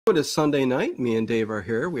It is Sunday night. Me and Dave are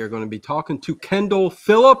here. We are going to be talking to Kendall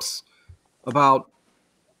Phillips about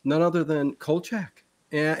none other than Kolchak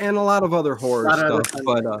and a lot of other horror stuff.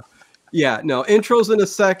 But yeah, no, intros in a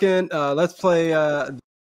second. Let's play.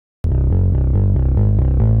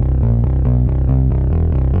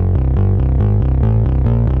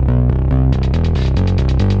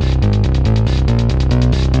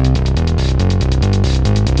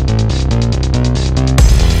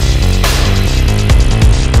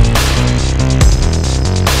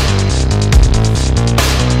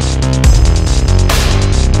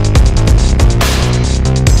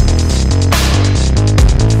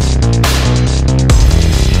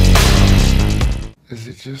 Is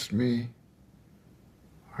it just me?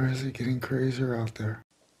 Or is it getting crazier out there?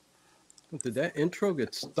 Did that intro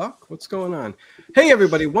get stuck? What's going on? Hey,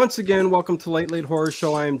 everybody. Once again, welcome to Late Late Horror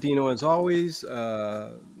Show. I am Dino, as always.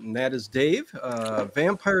 And that is Dave,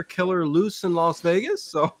 vampire killer loose in Las Vegas.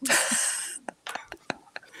 So,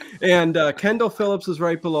 and Kendall Phillips is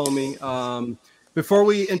right below me. Before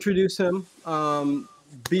we introduce him,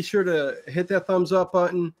 be sure to hit that thumbs up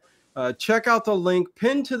button. Check out the link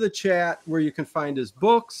pinned to the chat where you can find his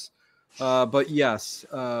books. But yes,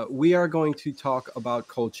 we are going to talk about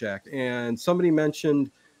Kolchak. And somebody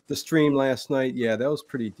mentioned the stream last night. Yeah, that was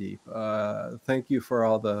pretty deep. Thank you for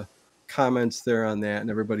all the comments there on that and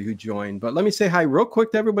everybody who joined. But let me say hi real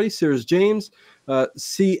quick to everybody. Sears James,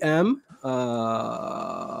 CM,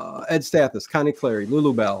 Ed Stathis, Connie Clary,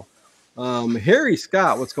 Lulu Bell, Harry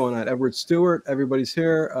Scott, what's going on? Edward Stewart, everybody's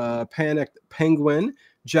here. Panicked Penguin,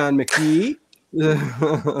 John McGee,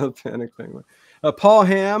 Panic Penguin, Paul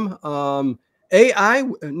Ham, Al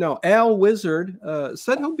Wizard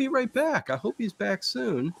said he'll be right back. I hope he's back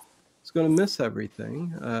soon. He's going to miss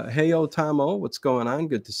everything. Heyo Tomo, what's going on?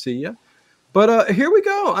 Good to see you. But here we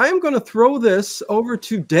go. I am going to throw this over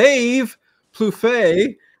to Dave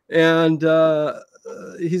Plouffe, and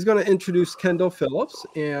he's going to introduce Kendall Phillips.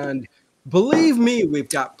 And believe me, we've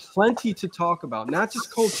got plenty to talk about, not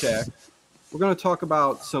just Kolchak. We're going to talk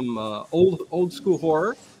about some old school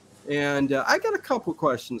horror, and I got a couple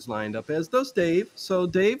questions lined up, as does Dave. So,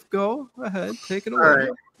 Dave, go ahead, take it away. All right.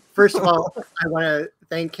 First of all, I want to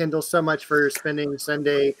thank Kendall so much for spending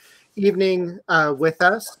Sunday evening with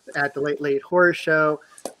us at the Late Late Horror Show.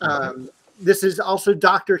 This is also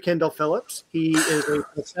Dr. Kendall Phillips. He is a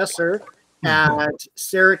professor at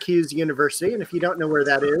Syracuse University, and if you don't know where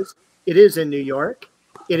that is, it is in New York.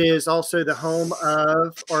 It is also the home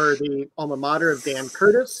of, or the alma mater of, Dan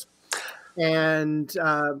Curtis. And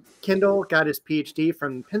Kendall got his PhD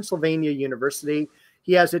from Pennsylvania University.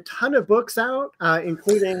 He has a ton of books out,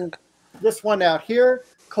 including this one out here,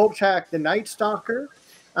 Kolchak the Night Stalker.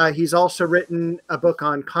 He's also written a book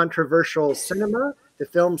on controversial cinema, the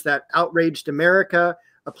films that outraged America,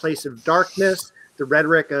 A Place of Darkness, the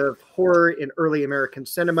rhetoric of horror in early American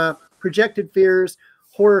cinema, projected fears,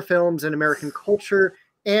 horror films in American culture,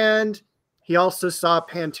 and he also saw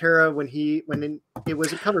Pantera when it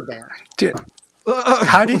was a cover band.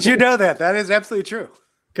 How did you know that? That is absolutely true.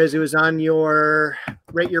 Because it was on your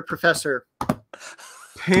Rate Your Professor.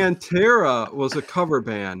 Pantera was a cover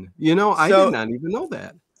band. You know, I did not even know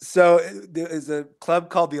that. So there is a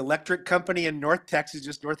club called the Electric Company in North Texas,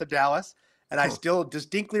 just north of Dallas. And I still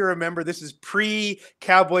distinctly remember this is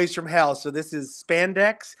pre-Cowboys from Hell. So this is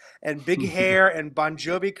spandex and big hair and Bon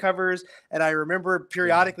Jovi covers. And I remember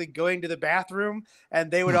periodically going to the bathroom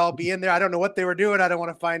and they would all be in there. I don't know what they were doing. I don't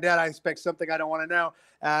want to find out. I expect something I don't want to know.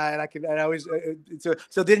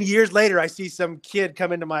 So then years later, I see some kid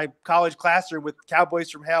come into my college classroom with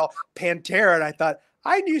Cowboys from Hell, Pantera. And I thought,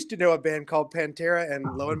 I used to know a band called Pantera.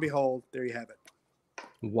 And lo and behold, there you have it.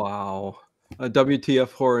 Wow.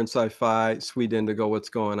 WTF Horror and Sci-Fi, Sweet Indigo, what's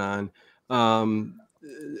going on?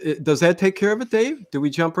 Does that take care of it, Dave? Do we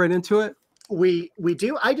jump right into it? We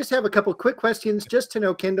do. I just have a couple quick questions just to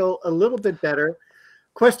know Kendall a little bit better.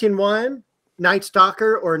 Question one, Night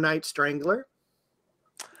Stalker or Night Strangler?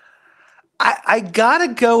 I gotta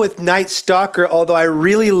go with Night Stalker, although I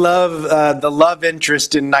really love the love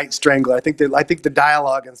interest in Night Strangler. I think the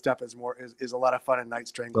dialogue and stuff is a lot of fun in Night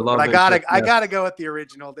Strangler. But I gotta go with the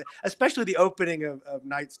original, especially the opening of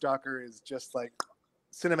Night Stalker is just like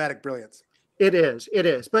cinematic brilliance. It is.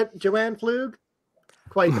 But Joanne Flug,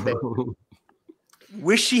 quite the baby.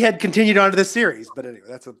 Wish she had continued on to the series, but anyway,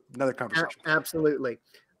 that's another conversation. Absolutely.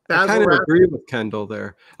 I kind of agree with Kendall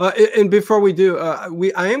there. And before we do,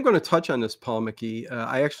 I am going to touch on this, Paul McGee.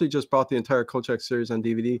 I actually just bought the entire Kolchak series on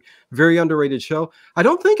DVD. Very underrated show. I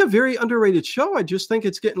don't think a very underrated show. I just think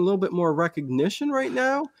it's getting a little bit more recognition right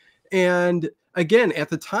now. And again, at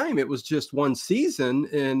the time, it was just one season,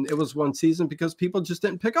 and it was one season because people just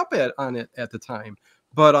didn't pick up on it at the time.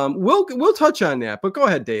 But we'll touch on that. But go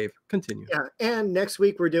ahead, Dave. Continue. Yeah, and next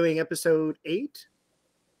week we're doing episode 8,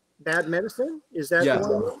 Bad Medicine. Is that Yes.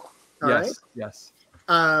 the one? All Yes. right.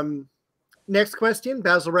 Yes. Next question: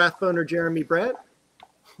 Basil Rathbone or Jeremy Brett?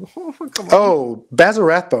 Come on. Oh, Basil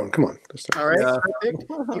Rathbone. Come on. All right, Yeah. perfect.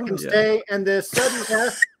 You can Yeah. stay. And the sudden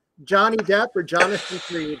death: Johnny Depp or Jonathan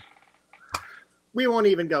Freed? We won't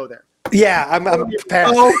even go there. Yeah, I'm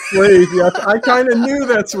past. Oh, please. Yes. I kind of knew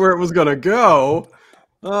that's where it was going to go.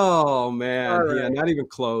 Oh, man. All Yeah, right. not even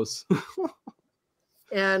close.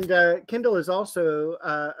 And Kendall is also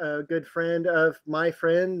a good friend of my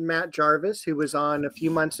friend Matt Jarvis, who was on a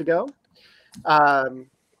few months ago.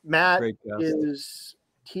 Matt Great guest. is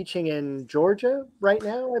teaching in Georgia right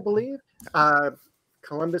now, I believe.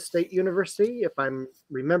 Columbus State University, if I'm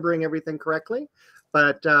remembering everything correctly.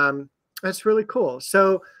 But that's really cool.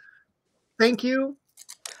 So thank you.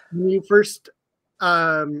 When you first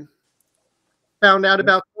found out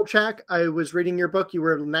about Kolchak, I was reading your book. You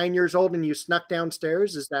were 9 years old and you snuck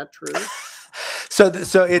downstairs. Is that true? So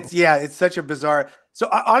it's such a bizarre. So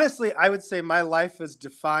honestly, I would say my life is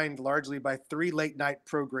defined largely by 3 late night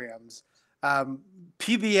programs.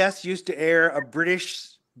 PBS used to air a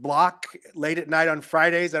British block late at night on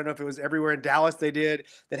Fridays. I don't know if it was everywhere in Dallas they did,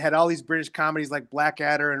 that had all these British comedies like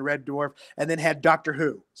Blackadder and Red Dwarf, and then had Doctor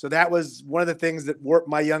Who. So that was one of the things that warped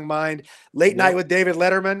my young mind. Late night with David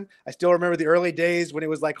Letterman. I still remember the early days when it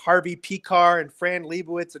was like Harvey Pekar and Fran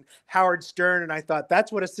Lebowitz and Howard Stern. And I thought,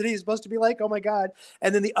 that's what a city is supposed to be like. Oh my God.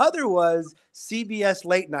 And then the other was CBS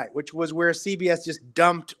Late Night, which was where CBS just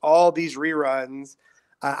dumped all these reruns.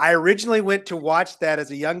 I originally went to watch that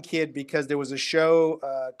as a young kid because there was a show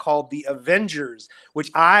called The Avengers,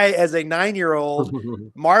 which I, as a 9-year-old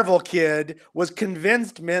Marvel kid, was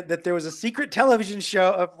convinced meant that there was a secret television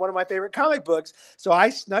show of one of my favorite comic books. So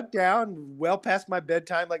I snuck down well past my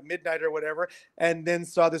bedtime, like midnight or whatever, and then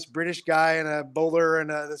saw this British guy and a bowler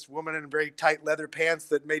and this woman in very tight leather pants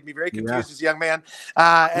that made me very confused as a young man.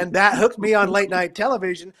 And that hooked me on late night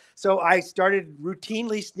television. So I started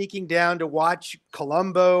routinely sneaking down to watch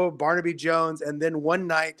Columbo, Barnaby Jones, and then one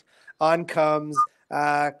night on comes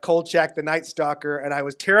Kolchak, the Night Stalker, and I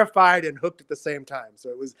was terrified and hooked at the same time.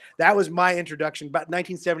 So that was my introduction, about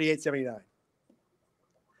 1978, 79.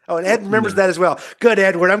 Oh, and Ed remembers that as well. Good,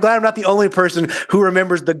 Edward. I'm glad I'm not the only person who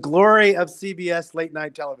remembers the glory of CBS late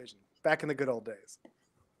night television back in the good old days.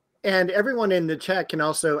 And everyone in the chat can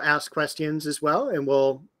also ask questions as well, and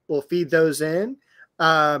we'll feed those in.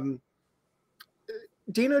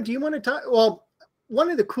 Dino, do you want to talk? Well, one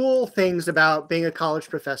of the cool things about being a college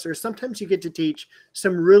professor is sometimes you get to teach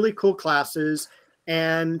some really cool classes.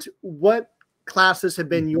 And what classes have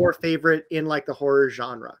been your favorite in like the horror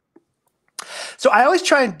genre? So I always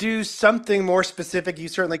try and do something more specific. You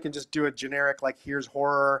certainly can just do a generic, like here's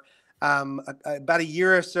horror. About a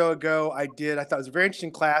year or so ago, I thought it was a very interesting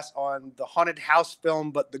class on the haunted house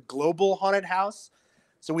film, but the global haunted house.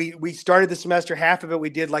 So we started the semester, half of it,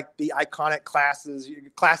 we did like the iconic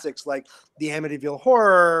classics like the Amityville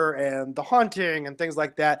Horror and The Haunting and things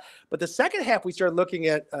like that. But the second half, we started looking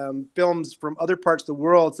at films from other parts of the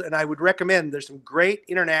world. And I would recommend, there's some great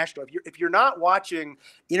international, if you're not watching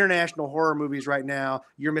international horror movies right now,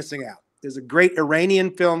 you're missing out. There's a great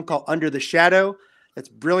Iranian film called Under the Shadow. It's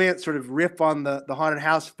brilliant, sort of riff on the haunted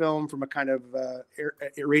house film from a kind of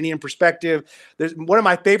Iranian perspective. There's one of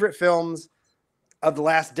my favorite films of the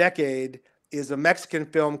last decade is a Mexican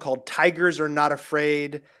film called Tigers Are Not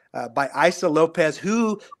Afraid by Isa Lopez,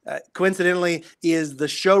 who coincidentally is the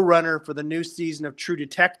showrunner for the new season of True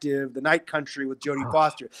Detective, The Night Country with Jodie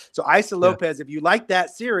Foster. So Isa Lopez, if you like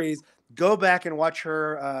that series, go back and watch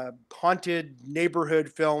her haunted neighborhood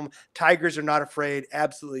film, Tigers Are Not Afraid.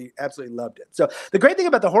 Absolutely, absolutely loved it. So the great thing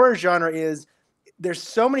about the horror genre is there's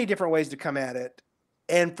so many different ways to come at it.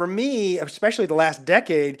 And for me, especially the last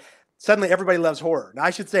decade, suddenly everybody loves horror. Now, I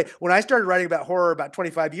should say, when I started writing about horror about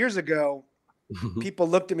 25 years ago, people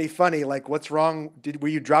looked at me funny, like, what's wrong? Were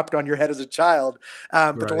you dropped on your head as a child?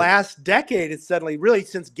 But the last decade, it's suddenly, really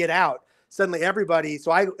since Get Out, suddenly everybody,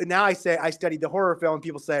 so now I say I studied the horror film, and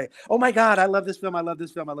people say, oh my God, I love this film, I love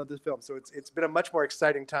this film, I love this film. So it's been a much more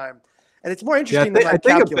exciting time. And it's more interesting than like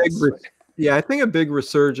calculus. I think a big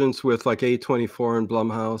resurgence with like A24 and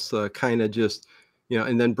Blumhouse kind of just,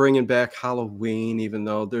 and then bringing back Halloween, even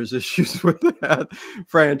though there's issues with that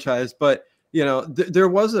franchise. But, there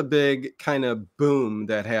was a big kind of boom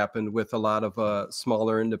that happened with a lot of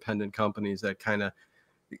smaller independent companies that kind of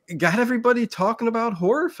got everybody talking about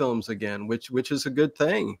horror films again, which is a good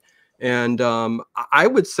thing. And I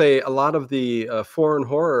would say a lot of the foreign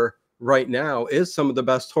horror right now is some of the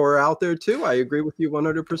best horror out there too. I agree with you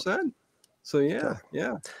 100%. So yeah.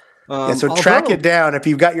 Yeah, so track it down if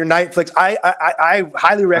you've got your Netflix. I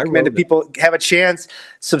highly recommend if people have a chance,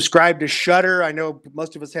 subscribe to Shudder. I know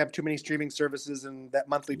most of us have too many streaming services, and that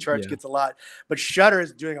monthly charge gets a lot. But Shudder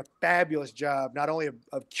is doing a fabulous job, not only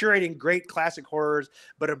of curating great classic horrors,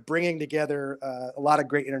 but of bringing together a lot of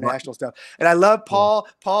great international stuff. And I love Paul,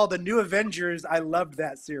 the New Avengers. I loved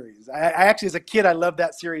that series. I actually, as a kid, I loved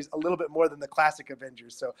that series a little bit more than the classic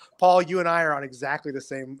Avengers. So, Paul, you and I are on exactly the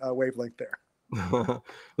same wavelength there.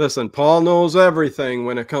 Listen, Paul knows everything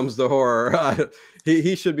when it comes to horror.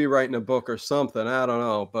 He should be writing a book or something. I don't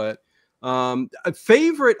know. But a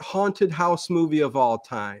favorite haunted house movie of all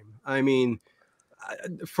time. I mean,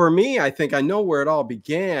 for me, I think I know where it all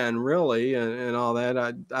began, really, and all that.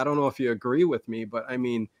 I don't know if you agree with me, but I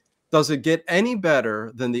mean, does it get any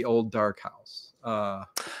better than the old Dark House?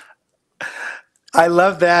 I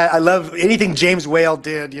love that. I love anything James Whale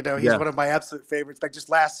did. You know, he's one of my absolute favorites. Like just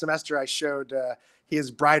last semester, I showed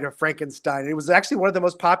his Bride of Frankenstein. It was actually one of the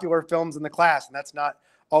most popular films in the class, and that's not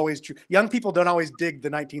always true. Young people don't always dig the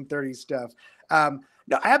 1930s stuff.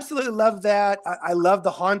 No, I absolutely love that. I love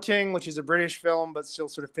The Haunting, which is a British film, but still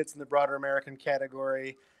sort of fits in the broader American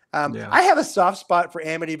category. I have a soft spot for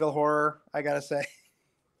Amityville Horror, I gotta say.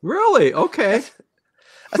 Really? Okay.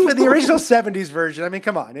 That's been the original 70s version. I mean,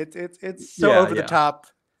 come on. It's so over the top.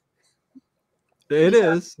 It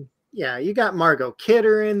is. Yeah, you got Margot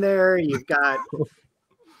Kidder in there. You've got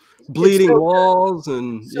bleeding walls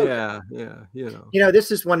and you know. You know, this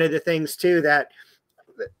is one of the things too that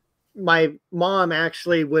my mom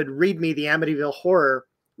actually would read me the Amityville Horror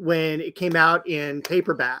when it came out in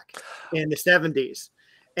paperback in the 70s.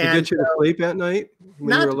 To get you to sleep at night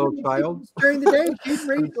when you were a little child? During the day, she'd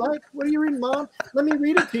read, like, what are you reading, Mom? Let me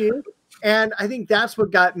read it to you. And I think that's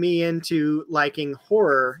what got me into liking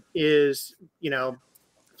horror is, you know,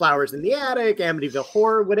 Flowers in the Attic, Amityville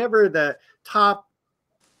Horror, whatever the top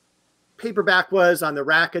paperback was on the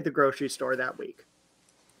rack at the grocery store that week.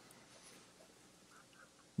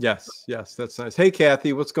 Yes, that's nice. Hey,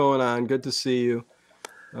 Kathy, what's going on? Good to see you.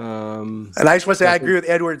 And I just want to say I agree with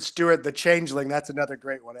Edward Stewart, The Changeling. That's another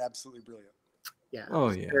great one. Absolutely brilliant. Yeah.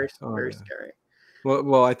 Oh yeah. Very scary.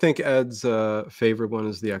 Well, I think Ed's favorite one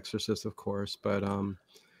is The Exorcist, of course. But okay.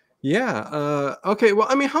 Well,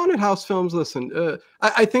 I mean, haunted house films. Listen,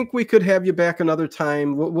 I think we could have you back another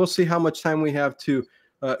time. We'll see how much time we have to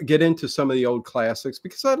get into some of the old classics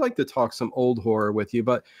because I'd like to talk some old horror with you.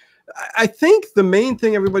 But I think the main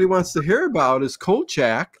thing everybody wants to hear about is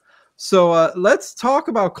Kolchak. So let's talk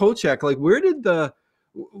about Kolchak. Like,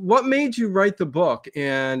 what made you write the book?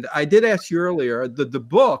 And I did ask you earlier, the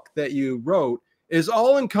book that you wrote is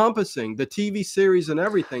all encompassing, the TV series and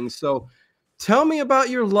everything. So tell me about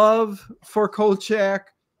your love for Kolchak.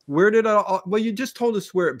 Where did it all, well, you just told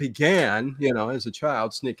us where it began, you know, as a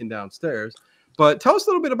child sneaking downstairs, but tell us a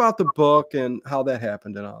little bit about the book and how that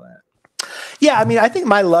happened and all that. Yeah, I mean, I think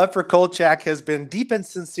my love for Kolchak has been deep and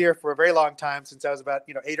sincere for a very long time, since I was about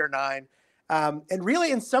 8 or 9. And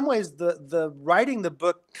really, in some ways, the writing the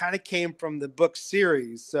book kind of came from the book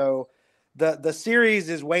series. So the series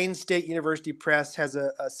is Wayne State University Press has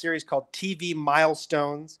a series called TV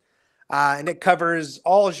Milestones, and it covers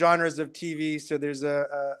all genres of TV. So there's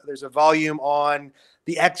a volume on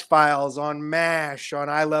The X-Files, on MASH, on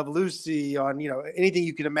I Love Lucy, on anything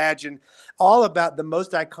you can imagine, all about the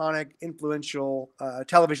most iconic, influential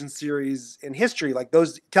television series in history, like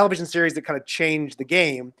those television series that kind of changed the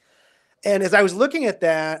game. And as I was looking at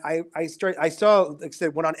that, I saw, like I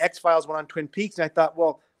said, one on X-Files, one on Twin Peaks, and I thought,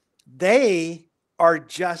 well, they are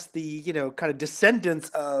just the kind of descendants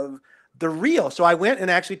of the real. So I went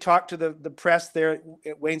and actually talked to the press there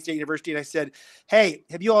at Wayne State University, and I said, hey,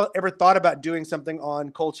 have you all ever thought about doing something on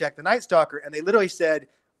Kolchak the Night Stalker? And they literally said,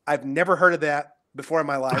 I've never heard of that before in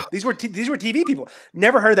my life. These were TV people.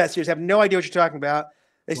 Never heard of that series. Have no idea what you're talking about.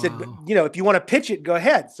 They said, if you want to pitch it, go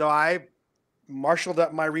ahead. So I marshaled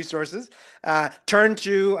up my resources, turned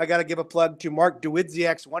to, I got to give a plug to Mark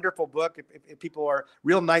Dawidziak's wonderful book. If people are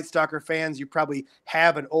real Night Stalker fans, you probably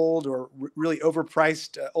have an old or really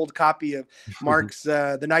overpriced old copy of Mark's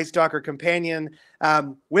The Night Stalker Companion.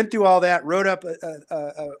 Went through all that, wrote up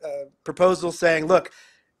a proposal saying, look,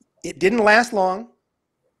 it didn't last long,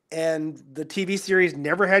 and the TV series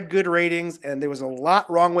never had good ratings, and there was a lot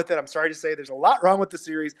wrong with it. I'm sorry to say there's a lot wrong with the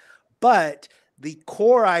series, but the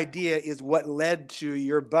core idea is what led to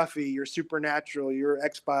your Buffy, your Supernatural, your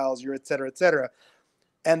X-Files, your et cetera, et cetera.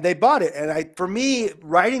 And they bought it. And for me,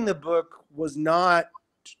 writing the book was not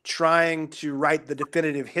trying to write the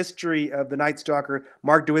definitive history of the Night Stalker.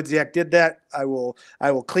 Mark Dawidziak did that. I will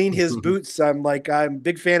clean his boots. I'm a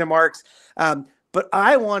big fan of Mark's. But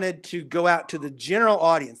I wanted to go out to the general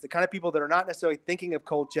audience, the kind of people that are not necessarily thinking of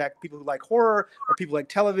Kolchak, people who like horror or people like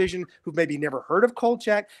television who've maybe never heard of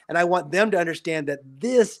Kolchak. And I want them to understand that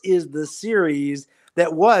this is the series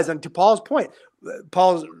that was, and to Paul's point,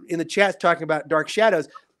 Paul's in the chat talking about Dark Shadows.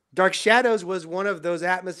 Dark Shadows was one of those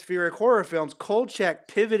atmospheric horror films. Kolchak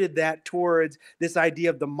pivoted that towards this idea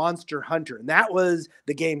of the monster hunter. And that was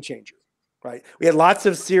the game changer. Right. We had lots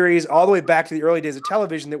of series all the way back to the early days of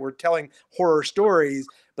television that were telling horror stories.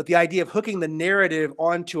 But the idea of hooking the narrative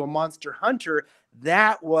onto a monster hunter,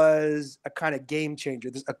 that was a kind of game changer.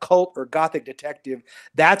 This occult or gothic detective.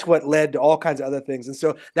 That's what led to all kinds of other things. And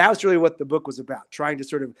so that was really what the book was about, trying to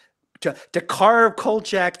sort of to carve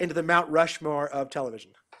Kolchak into the Mount Rushmore of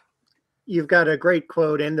television. You've got a great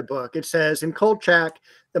quote in the book. It says, in Kolchak,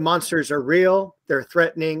 the monsters are real, they're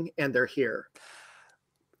threatening, and they're here.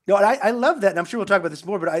 No, and I love that, and I'm sure we'll talk about this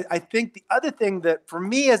more, but I think the other thing that, for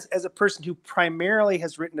me as a person who primarily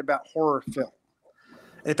has written about horror film,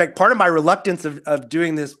 in fact, part of my reluctance of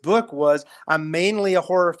doing this book was I'm mainly a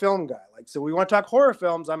horror film guy. Like, so we want to talk horror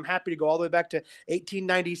films, I'm happy to go all the way back to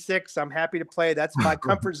 1896. I'm happy to play. That's my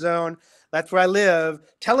comfort zone. That's where I live.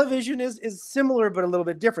 Television is similar, but a little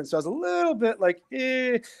bit different. So I was a little bit like,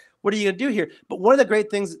 what are you going to do here? But one of the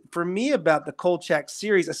great things for me about the Kolchak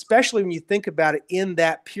series, especially when you think about it in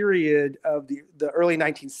that period of the early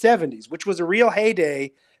 1970s, which was a real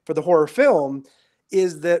heyday for the horror film,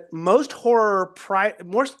 is that most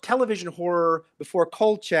television horror before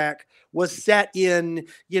Kolchak was set in,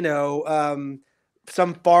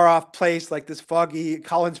 some far off place like this foggy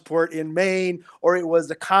Collinsport in Maine, or it was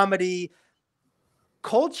a comedy.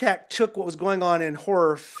 Kolchak took what was going on in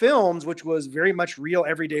horror films, which was very much real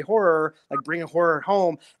everyday horror, like bringing horror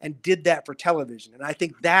home, and did that for television. And I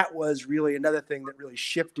think that was really another thing that really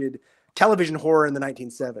shifted television horror in the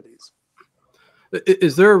 1970s.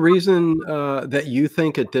 Is there a reason that you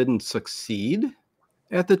think it didn't succeed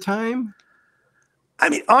at the time? I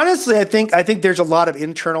mean, honestly, I think there's a lot of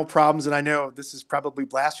internal problems, and I know this is probably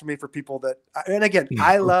blasphemy for people that, and again,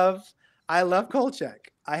 I love Kolchak.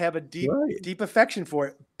 I have a deep affection for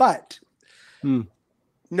it, but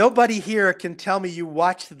nobody here can tell me you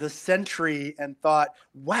watched The Sentry and thought,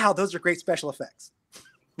 wow, those are great special effects.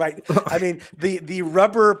 Right. I mean, the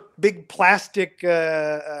rubber, big plastic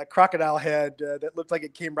crocodile head that looked like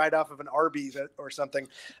it came right off of an Arby's or something,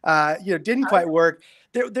 didn't quite work.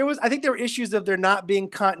 I think there were issues of there not being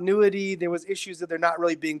continuity. There was issues of there not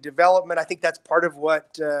really being development. I think that's part of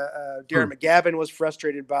what Darren McGavin was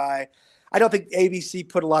frustrated by. I don't think ABC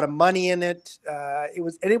put a lot of money in it.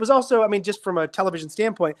 It was also, I mean, just from a television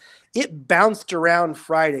standpoint, it bounced around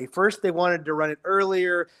Friday. First, they wanted to run it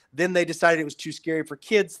earlier. Then they decided it was too scary for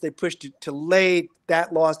kids. They pushed it to late.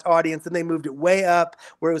 That lost audience. Then they moved it way up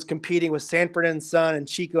where it was competing with Sanford and Son and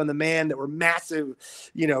Chico and the Man that were massive,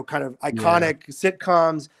 kind of iconic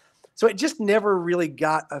sitcoms. So it just never really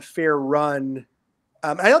got a fair run.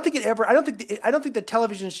 I don't think the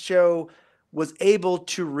television show was able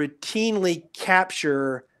to routinely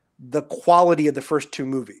capture the quality of the first two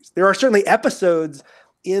movies. There are certainly episodes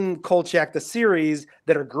in Kolchak, the series,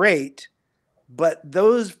 that are great, but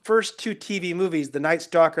those first two TV movies, The Night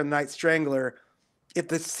Stalker and The Night Strangler, if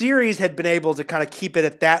the series had been able to kind of keep it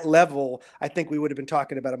at that level, I think we would have been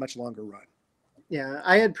talking about a much longer run. Yeah,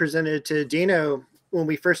 I had presented to Dino when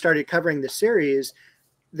we first started covering the series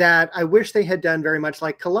that I wish they had done very much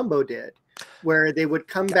like Columbo did, where they would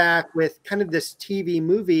come back with kind of this TV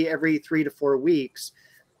movie every 3 to 4 weeks.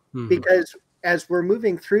 Because as we're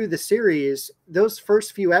moving through the series, those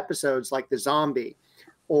first few episodes, like the zombie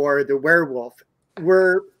or the werewolf,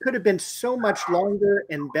 could have been so much longer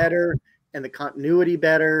and better, and the continuity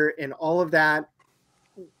better, and all of that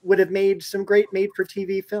would have made some great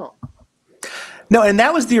made-for-TV film. No, and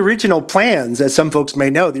that was the original plans, as some folks may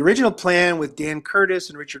know. The original plan with Dan Curtis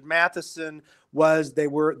and Richard Matheson was they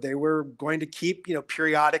were going to keep,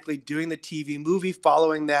 periodically doing the TV movie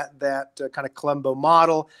following that kind of Columbo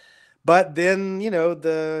model. But then,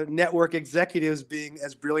 the network executives, being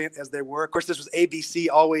as brilliant as they were, of course, this was ABC,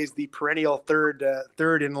 always the perennial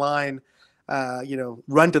third in line,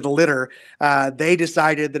 run to the litter. They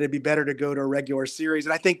decided that it'd be better to go to a regular series.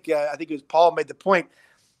 And I think it was Paul made the point.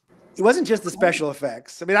 It wasn't just the special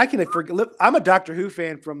effects. I mean, I'm a Doctor Who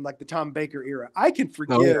fan from like the Tom Baker era. I can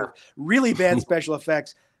forgive really bad special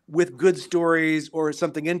effects with good stories or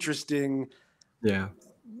something interesting. Yeah.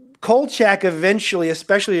 Kolchak eventually,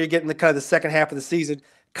 especially you're getting the kind of the second half of the season,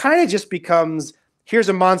 kind of just becomes, here's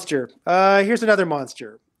a monster. Here's another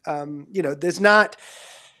monster. There's not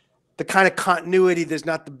the kind of continuity. There's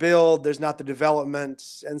not the build. There's not the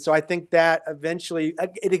development. And so I think that eventually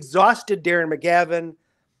it exhausted Darren McGavin.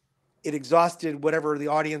 it exhausted whatever the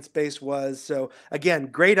audience base was. So again,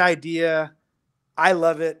 great idea. I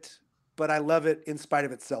love it, but I love it in spite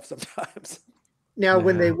of itself sometimes. Now,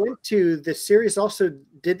 when they Yeah. went to the series, also,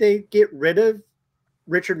 did they get rid of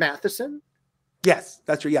Richard Matheson? Yes,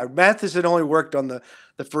 that's right. Yeah, Matheson only worked on the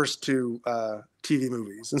first two TV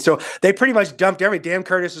movies, and so they pretty much dumped Dan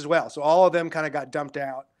Curtis as well. So all of them kind of got dumped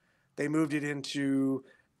out. They moved it into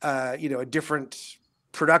a different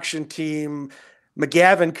production team.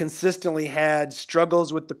 McGavin consistently had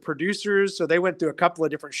struggles with the producers, so they went through a couple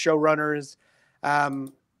of different showrunners.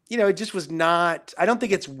 It just was not. I don't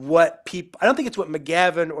think it's what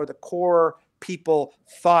McGavin or the core people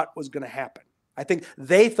thought was going to happen. I think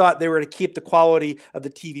they thought they were to keep the quality of the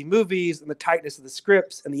TV movies and the tightness of the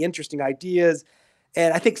scripts and the interesting ideas.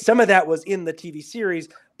 And I think some of that was in the TV series,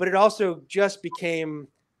 but it also just became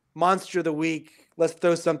Monster of the Week. Let's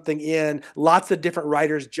throw something in. Lots of different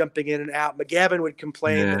writers jumping in and out. McGavin would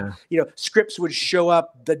complain that, scripts would show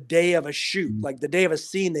up the day of a shoot, like the day of a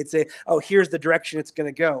scene. They'd say, oh, here's the direction it's going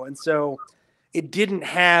to go. And so it didn't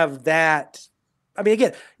have that. I mean,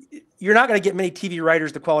 again, you're not going to get many TV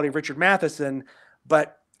writers the quality of Richard Matheson,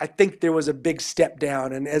 but I think there was a big step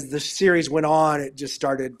down. And as the series went on, it just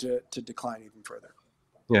started to decline even further.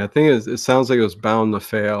 Yeah, the thing is, it sounds like it was bound to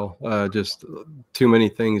fail. Just too many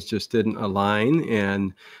things just didn't align,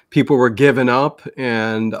 and people were giving up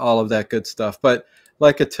and all of that good stuff. But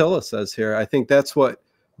like Attila says here, I think that's what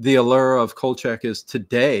the allure of Kolchak is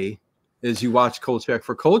today, is you watch Kolchak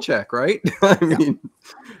for Kolchak, right? I mean,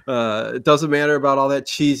 it doesn't matter about all that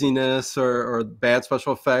cheesiness or bad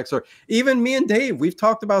special effects, or even me and Dave, we've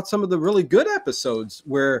talked about some of the really good episodes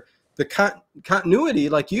where the continuity,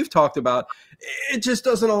 like you've talked about, it just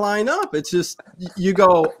doesn't align up. It's just, you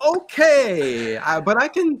go, okay, but I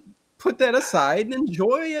can put that aside and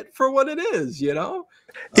enjoy it for what it is, Yeah,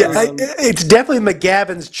 it's definitely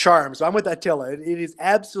McGavin's charm. So I'm with Attila. It is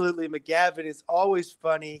absolutely, McGavin is always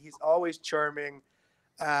funny. He's always charming.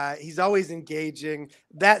 He's always engaging.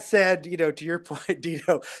 That said, to your point,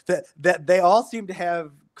 Dino, that they all seem to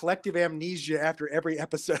have collective amnesia after every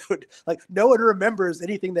episode. Like no one remembers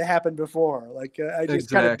anything that happened before. Like I just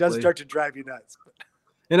kind of does start to drive you nuts.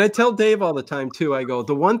 And I tell Dave all the time too, I go,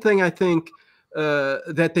 the one thing I think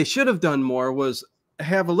that they should have done more was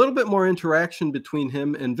have a little bit more interaction between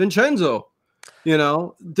him and Vincenzo.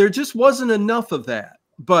 There just wasn't enough of that,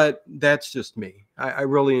 but that's just me. I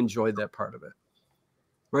really enjoyed that part of it.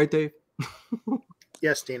 Right, Dave?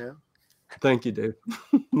 Yes, Dino. Thank you, Dave.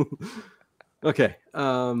 Okay.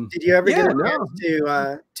 Did you ever get a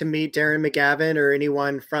chance to meet Darren McGavin or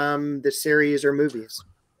anyone from the series or movies?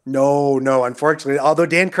 No, unfortunately. Although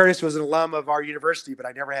Dan Curtis was an alum of our university, but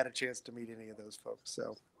I never had a chance to meet any of those folks.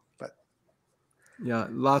 So, but yeah,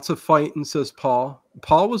 lots of fighting, says Paul.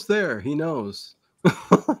 Paul was there. He knows.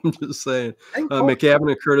 I'm just saying.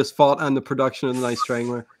 McGavin and Curtis fought on the production of The Night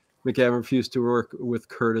Strangler. McGavin refused to work with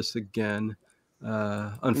Curtis again.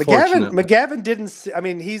 Unfortunately, McGavin didn't. I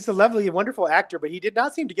mean, he's a lovely, wonderful actor, but he did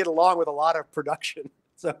not seem to get along with a lot of production.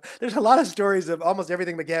 So there's a lot of stories of almost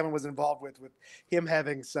everything McGavin was involved with him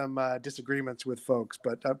having some disagreements with folks,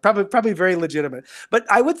 but probably very legitimate. But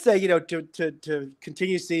I would say, to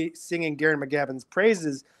continue singing Darren McGavin's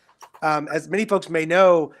praises, as many folks may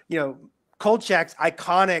know, Kolchak's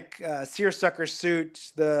iconic seersucker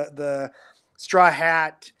suit, the straw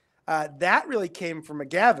hat. That really came from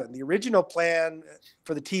McGavin. The original plan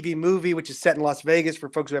for the TV movie, which is set in Las Vegas for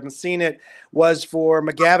folks who haven't seen it, was for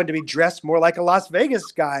McGavin to be dressed more like a Las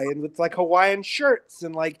Vegas guy and with like Hawaiian shirts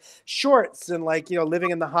and like shorts and like,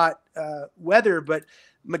 living in the hot weather. But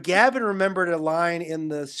McGavin remembered a line in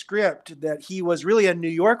the script that he was really a New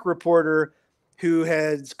York reporter who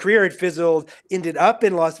his career had fizzled, ended up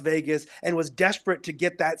in Las Vegas, and was desperate to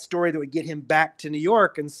get that story that would get him back to New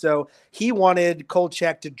York. And so he wanted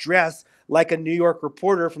Kolchak to dress like a New York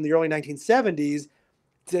reporter from the early 1970s.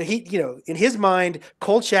 So he, in his mind,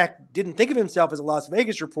 Kolchak didn't think of himself as a Las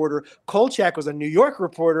Vegas reporter. Kolchak was a New York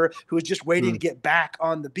reporter who was just waiting to get back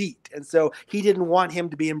on the beat. And so he didn't want him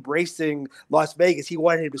to be embracing Las Vegas. He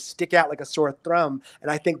wanted him to stick out like a sore thumb.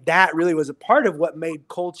 And I think that really was a part of what made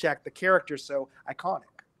Kolchak, the character, so iconic.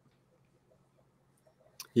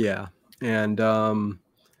 Yeah. And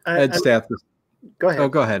Ed Stath. Go ahead. Oh,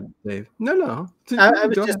 go ahead, Dave. No. I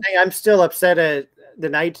was just saying, I'm still upset at the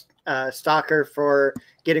Night Stalker for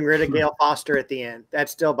getting rid of Gail Foster at the end. That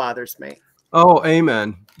still bothers me. Oh,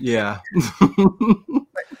 amen. Yeah.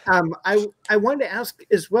 I wanted to ask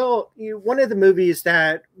as well, one of the movies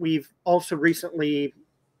that we've also recently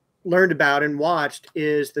learned about and watched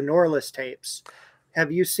is the Norliss tapes.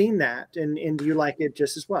 Have you seen that? And do you like it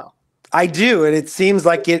just as well? I do, and it seems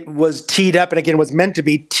like it was teed up, and again, was meant to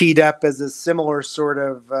be teed up as a similar sort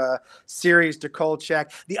of series to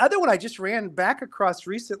Kolchak. The other one I just ran back across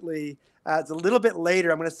recently, it's a little bit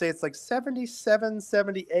later. I'm going to say it's like 77,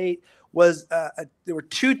 78, was there were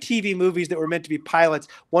 2 TV movies that were meant to be pilots.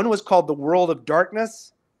 One was called The World of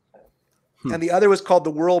Darkness, and the other was called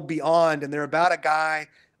The World Beyond, and they're about a guy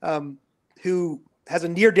who has a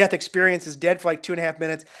near-death experience, is dead for like 2.5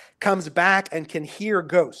 minutes, comes back and can hear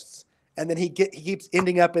ghosts. And then he keeps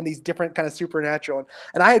ending up in these different kind of supernatural.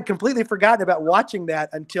 And I had completely forgotten about watching that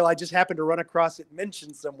until I just happened to run across it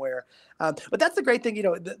mentioned somewhere. But that's the great thing, you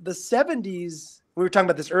know, the 70s, we were talking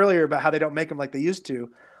about this earlier about how they don't make them like they used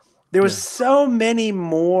to. There was so many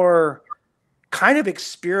more kind of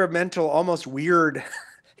experimental, almost weird,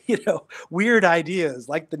 you know, weird ideas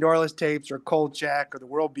like the Norliss tapes or Kolchak or The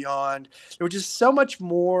World Beyond. There was just so much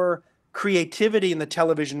more creativity in the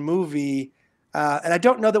television movie. And I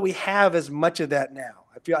don't know that we have as much of that now.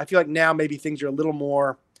 I feel like now maybe things are a little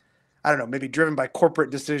more, I don't know, maybe driven by corporate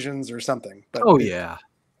decisions or something. But oh yeah,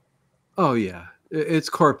 it's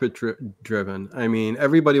corporate driven. I mean,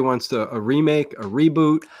 everybody wants a remake, a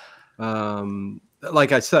reboot.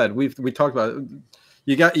 Like I said, we talked about it.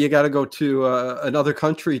 You got to go to another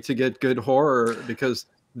country to get good horror because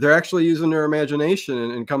they're actually using their imagination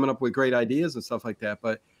and coming up with great ideas and stuff like that.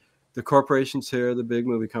 But the corporations here, the big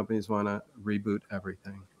movie companies want to reboot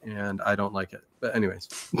everything, and I don't like it. But anyways,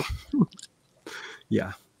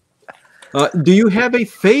 yeah. Do you have a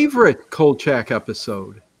favorite Kolchak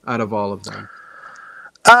episode out of all of them?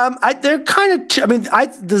 They're kind of.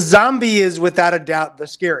 The zombie is without a doubt the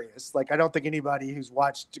scariest. Like, I don't think anybody who's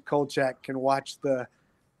watched Kolchak can watch the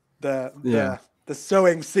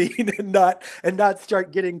sewing scene and not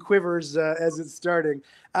start getting quivers as it's starting.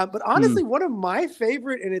 But honestly, one of my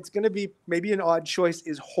favorite, and it's going to be maybe an odd choice,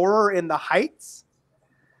 is Horror in the Heights,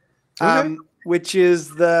 which is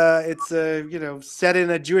set in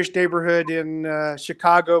a Jewish neighborhood in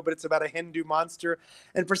Chicago, but it's about a Hindu monster.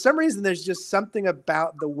 And for some reason, there's just something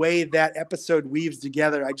about the way that episode weaves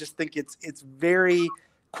together. I just think it's very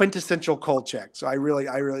quintessential Kolchak. So I really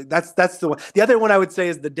that's the one. The other one I would say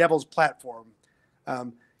is The Devil's Platform.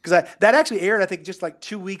 Because that actually aired, I think, just like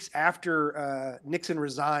 2 weeks after Nixon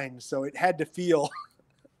resigned. So it had to feel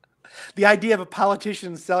the idea of a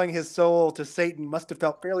politician selling his soul to Satan must have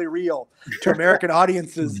felt fairly real to American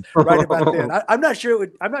audiences right about then. I'm not sure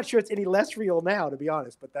it's any less real now, to be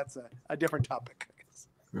honest. But that's a different topic, I guess.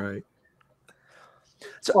 Right.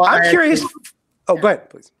 So well, I'm curious. Go ahead,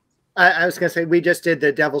 please. I was going to say we just did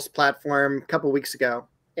The Devil's Platform a couple weeks ago,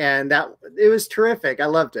 and it was terrific. I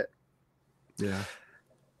loved it. Yeah.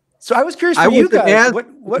 So I was curious for you guys, what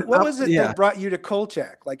was it that brought you to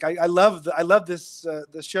Kolchak? Like I love this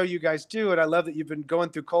the show you guys do, and I love that you've been going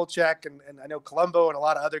through Kolchak and I know Columbo and a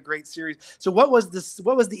lot of other great series. So what was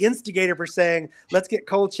the instigator for saying let's get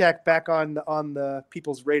Kolchak back on the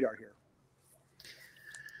people's radar here?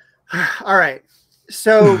 All right,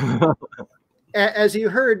 so as you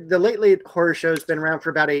heard, the Late Horror Show has been around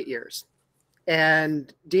for about 8 years,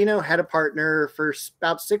 and Dino had a partner for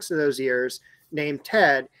about 6 of those years named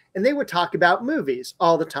Ted. And they would talk about movies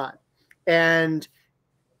all the time. And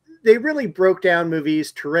they really broke down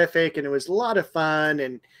movies terrific. And it was a lot of fun.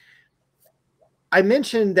 And I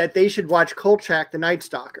mentioned that they should watch Kolchak, The Night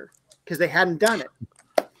Stalker, because they hadn't done it.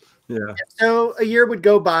 Yeah. And so a year would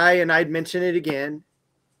go by and I'd mention it again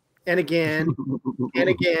and again and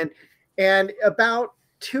again. And about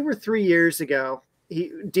 2 or 3 years ago,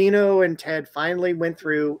 Dino and Ted finally went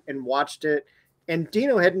through and watched it. And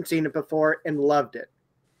Dino hadn't seen it before and loved it.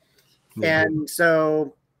 And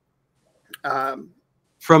so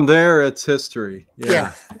from there, it's history.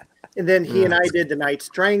 Yeah. And then he and I did The Night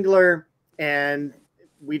Strangler, and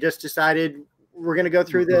we just decided we're going to go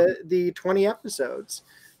through the 20 episodes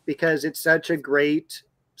because it's such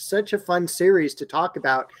a fun series to talk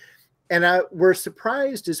about. And we're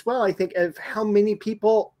surprised as well, I think, of how many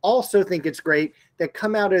people also think it's great that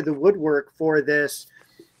come out of the woodwork for this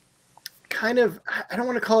kind of, I don't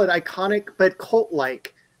want to call it iconic, but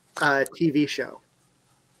cult-like TV show.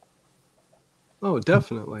 Oh,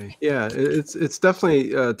 definitely. Yeah, it's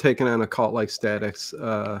definitely taken on a cult-like status,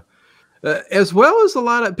 as well as a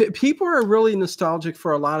lot of people are really nostalgic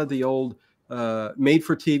for a lot of the old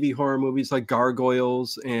made-for-TV horror movies like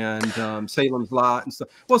Gargoyles and Salem's Lot and stuff.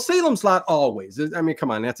 Well, Salem's Lot always. I mean,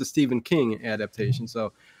 come on, that's a Stephen King adaptation.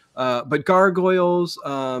 So, but Gargoyles,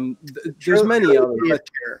 there's many others.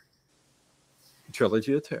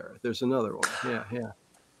 Trilogy of Terror. There's another one. Yeah.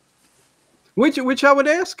 Which I would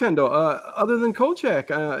ask, Kendall, other than Kolchak,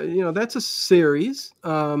 that's a series.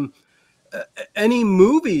 Any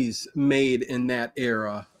movies made in that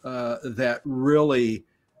era that really,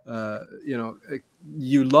 you know,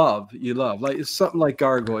 you love like something like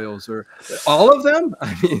Gargoyles or all of them.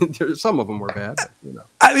 I mean, some of them were bad, but, you know.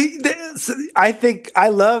 I mean, I think I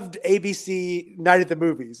loved ABC Night at the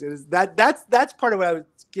Movies. That's part of what I was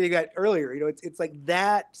getting at earlier. You know, it's like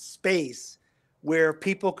that space where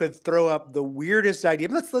people could throw up the weirdest idea.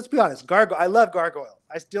 Let's be honest. I love Gargoyle.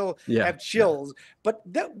 I still have chills, but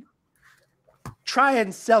try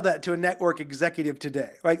and sell that to a network executive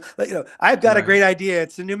today. Like you know, I've got a great idea.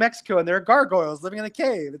 It's in New Mexico and there are gargoyles living in a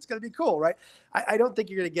cave. It's going to be cool, right? I don't think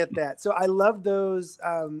you're going to get that. So I love those.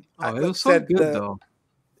 It was so good though.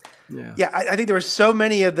 Yeah. I think there were so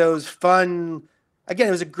many of those fun. Again,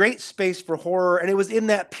 it was a great space for horror, and it was in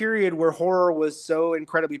that period where horror was so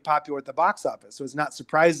incredibly popular at the box office. So it's not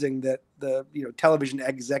surprising that the television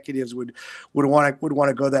executives would want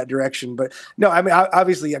to go that direction. But no, I mean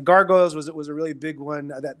obviously, Gargoyles was a really big one.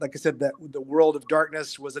 That, like I said, that the World of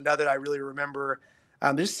Darkness was another I really remember.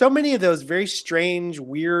 There's so many of those very strange,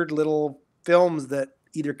 weird little films that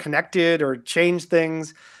either connected or changed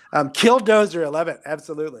things. Killdozer 11,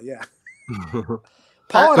 absolutely, yeah.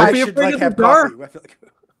 Paul and I should like have coffee. I feel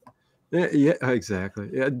like... Yeah, exactly.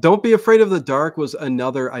 Yeah, Don't Be Afraid of the Dark was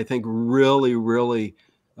another, I think, really, really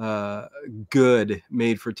good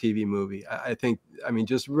made-for-TV movie. I think,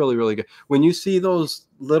 just really, really good. When you see those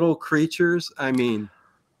little creatures,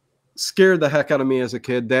 scared the heck out of me as a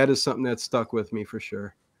kid. That is something that stuck with me for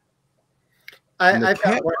sure. I've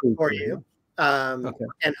got one for you.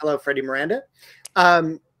 And hello, Freddie Miranda.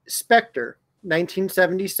 Spectre,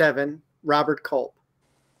 1977, Robert Culp.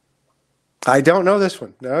 I don't know this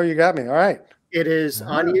one. No, you got me. All right. It is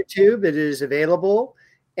on YouTube. It is available,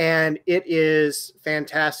 and it is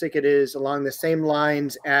fantastic. It is along the same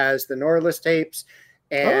lines as the Norlis tapes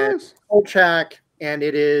and Kolchak, and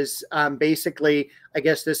it is basically, I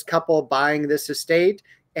guess, this couple buying this estate,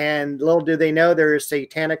 and little do they know there is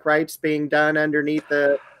satanic rites being done underneath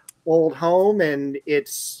the old home, and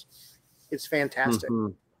it's fantastic.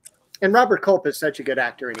 And Robert Culp is such a good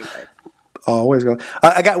actor anyway. Always go.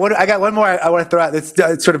 I got one more I want to throw out. It's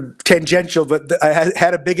sort of tangential, but I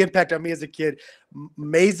had a big impact on me as a kid.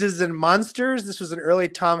 Mazes and Monsters. This was an early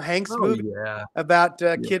Tom Hanks movie about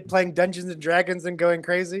a kid playing Dungeons and Dragons and going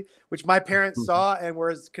crazy, which my parents saw and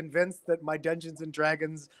were convinced that my Dungeons and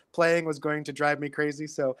Dragons playing was going to drive me crazy.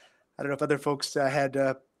 So I don't know if other folks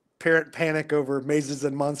had parent panic over Mazes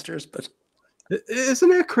and Monsters, but isn't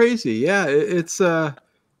that crazy? Yeah, it's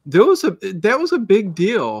that was a big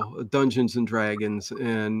deal, Dungeons and Dragons,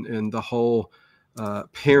 and the whole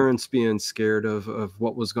parents being scared of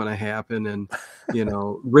what was going to happen, and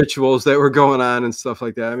rituals that were going on and stuff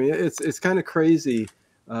like that. It's kind of crazy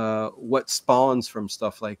what spawns from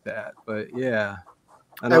stuff like that. But yeah,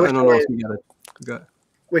 I don't know if you got.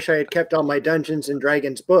 Wish I had kept all my Dungeons and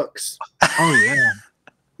Dragons books. Oh yeah,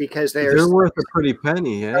 because they're worth a pretty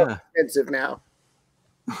penny. Yeah, expensive now.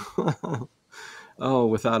 Oh,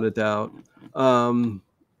 without a doubt.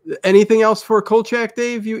 Anything else for Kolchak,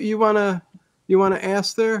 Dave? You wanna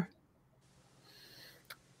ask there?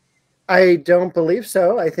 I don't believe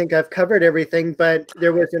so. I think I've covered everything. But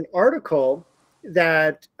there was an article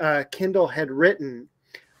that Kendall had written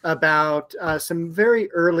about some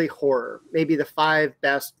very early horror, maybe the 5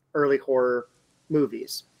 best early horror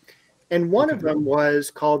movies, and one of them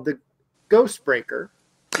was called The Ghostbreaker,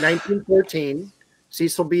 1914,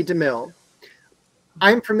 Cecil B. DeMille.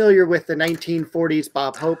 I'm familiar with the 1940s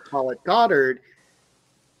Bob Hope, Paulette Goddard.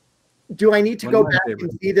 Do I need to go back and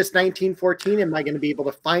see this 1914? Am I going to be able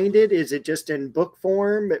to find it? Is it just in book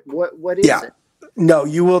form? What is it? No,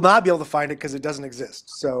 you will not be able to find it because it doesn't exist.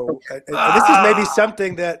 So this is maybe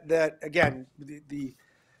something that again,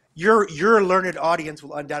 your learned audience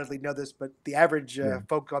will undoubtedly know this, but the average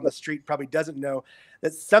folk on the street probably doesn't know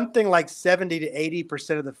that something like 70 to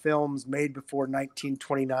 80% of the films made before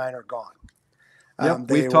 1929 are gone.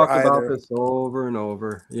 Yep, we've talked about this over and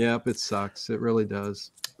over. Yep, it sucks. It really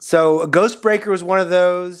does. So Ghostbreaker was one of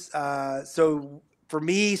those. So for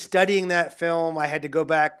me, studying that film, I had to go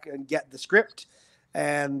back and get the script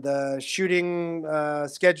and the shooting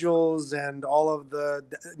schedules and all of the.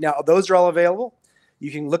 Now those are all available.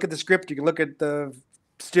 You can look at the script. You can look at the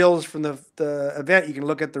stills from the event. You can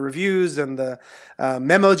look at the reviews and the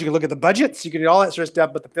memos. You can look at the budgets. You can do all that sort of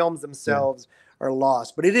stuff. But the films themselves are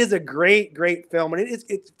lost. But it is a great, great film. And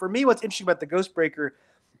it's for me, what's interesting about The Ghostbreaker,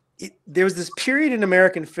 there was this period in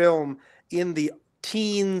American film in the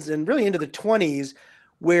teens and really into the 20s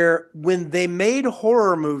where when they made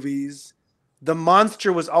horror movies, the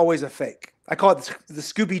monster was always a fake. I call it the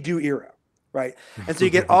Scooby-Doo era. right? And so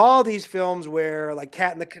you get all these films where, like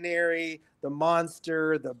Cat and the Canary, The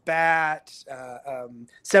Monster, The Bat,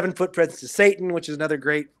 7 Footprints to Satan, which is another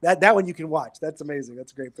great, that one you can watch. That's amazing.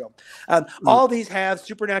 That's a great film. All these have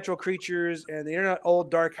supernatural creatures, and the internet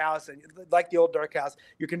old dark house, and like the old dark house,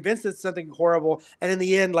 you're convinced it's something horrible, and in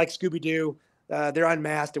the end, like Scooby-Doo, they're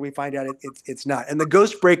unmasked, and we find out it's not. And The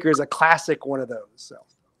Ghost Breaker is a classic one of those. So.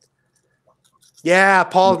 Yeah,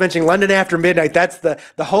 Paul's mentioning London After Midnight. That's the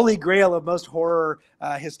holy grail of most horror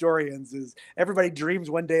historians. Is everybody dreams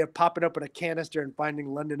one day of popping open a canister and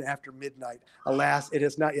finding London After Midnight. Alas, it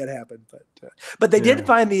has not yet happened. But they did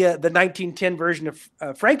find the 1910 version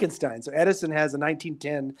of Frankenstein. So Edison has a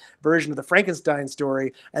 1910 version of the Frankenstein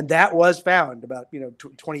story, and that was found about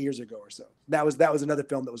 20 years ago or so. That was another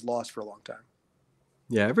film that was lost for a long time.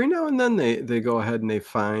 Yeah, every now and then they go ahead and they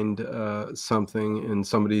find something in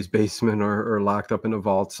somebody's basement or locked up in a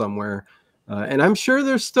vault somewhere. And I'm sure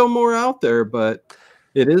there's still more out there, but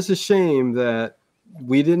it is a shame that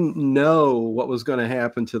we didn't know what was going to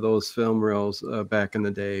happen to those film reels back in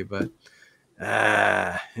the day. But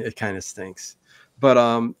it kind of stinks. But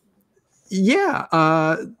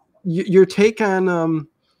your take on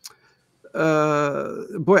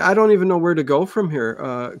boy, I don't even know where to go from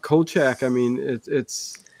here. Kolchak, I mean,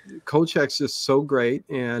 it's Kolchak's just so great,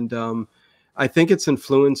 and I think it's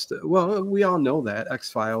influenced. Well, we all know that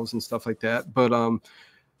X-Files and stuff like that, but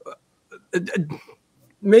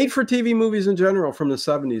made for TV movies in general from the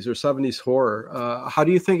 70s or 70s horror. How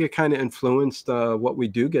do you think it kind of influenced what we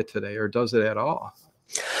do get today, or does it at all?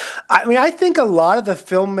 I mean, I think a lot of the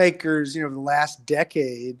filmmakers, the last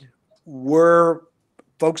decade were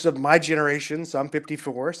folks of my generation. So I'm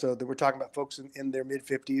 54. So we're talking about folks in their mid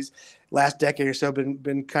 50s, last decade or so,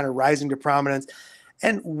 been kind of rising to prominence.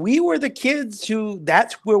 And we were the kids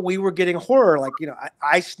that's where we were getting horror. Like,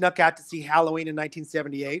 I snuck out to see Halloween in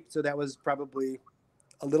 1978. So that was probably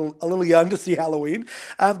a little young to see Halloween.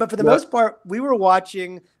 But for the most part, we were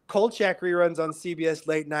watching Kolchak reruns on CBS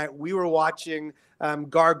late night. We were watching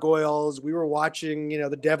Gargoyles. We were watching,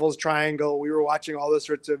 The Devil's Triangle. We were watching all those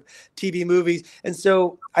sorts of TV movies. And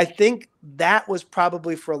so I think that was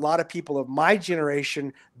probably, for a lot of people of my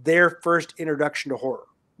generation, their first introduction to horror.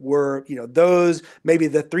 Were, those, maybe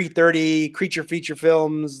the 3:30 creature feature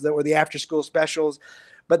films that were the after school specials.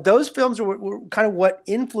 But those films were kind of what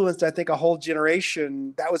influenced, I think, a whole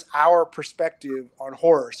generation. That was our perspective on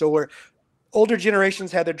horror. So where older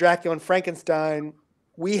generations had their Dracula and Frankenstein,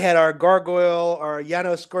 we had our Gargoyle, our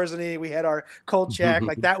Janos Skorzeny, we had our Kolchak.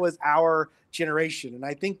 Like, that was our generation. And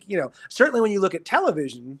I think, certainly when you look at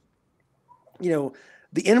television, the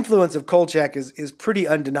influence of Kolchak is pretty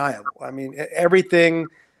undeniable. I mean, everything,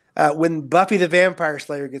 when Buffy the Vampire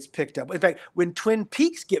Slayer gets picked up, in fact, when Twin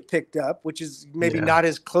Peaks get picked up, which is maybe not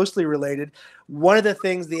as closely related, one of the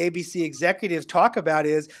things the ABC executives talk about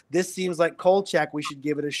is, this seems like Kolchak, we should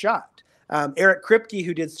give it a shot. Eric Kripke,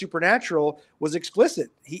 who did Supernatural, was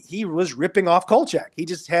explicit. He was ripping off Kolchak. He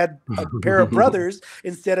just had a pair of brothers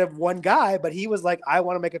instead of one guy, but he was like, I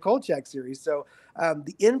want to make a Kolchak series. So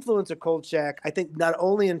the influence of Kolchak, I think, not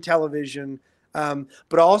only in television,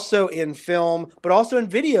 but also in film, but also in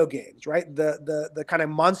video games, right? The kind of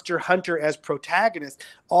Monster Hunter as protagonist,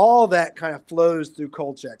 all that kind of flows through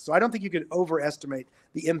Kolchak. So I don't think you could overestimate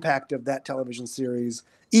the impact of that television series,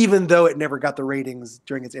 even though it never got the ratings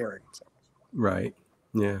during its airing. So. Right.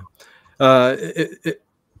 Yeah. I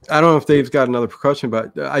don't know if Dave's got another question,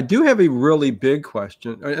 but I do have a really big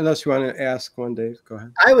question. Unless you want to ask one, Dave, go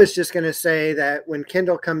ahead. I was just going to say that when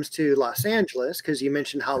Kendall comes to Los Angeles, because you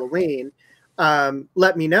mentioned Halloween,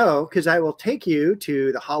 let me know, because I will take you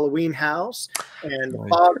to the Halloween house and the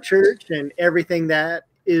Fog Church and everything that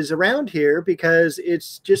is around here, because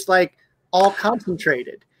it's just like all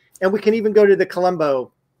concentrated. And we can even go to the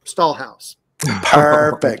Columbo stall house.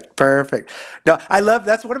 Perfect. No,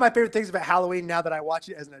 that's one of my favorite things about Halloween now that I watch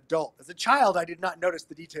it as an adult. As a child, I did not notice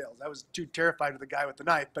the details. I was too terrified of the guy with the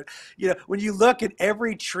knife. But, when you look at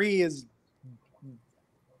every tree is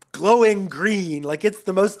glowing green, like it's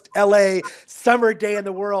the most LA summer day in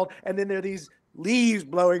the world. And then there are these leaves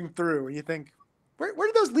blowing through. And you think, where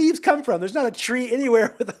did those leaves come from? There's not a tree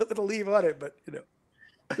anywhere with a leaf on it, but,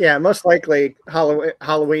 Yeah, most likely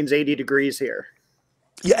Halloween's 80 degrees here.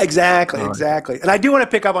 Yeah, exactly. And I do want to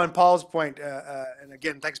pick up on Paul's point. And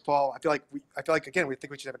again, thanks, Paul. I feel like again, we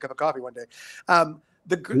think we should have a cup of coffee one day.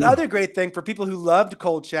 other great thing for people who loved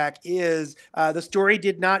Kolchak is the story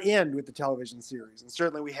did not end with the television series. And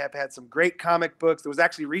certainly we have had some great comic books. There was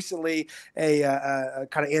actually recently a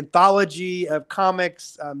kind of anthology of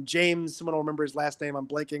comics. James, someone will remember his last name, I'm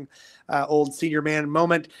blanking, old senior man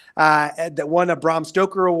moment, that won a Bram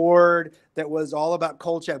Stoker Award that was all about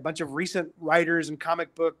Kolchak, a bunch of recent writers and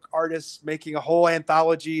comic book artists making a whole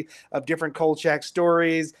anthology of different Kolchak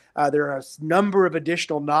stories. There are a number of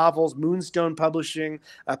additional novels. Moonstone Publishing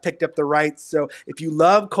picked up the rights. So if you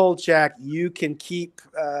love Kolchak, you can keep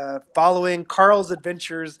following Carl's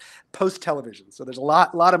adventures post-television. So there's a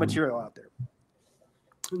lot of material out there.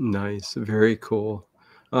 Nice. Very cool.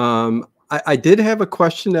 I did have a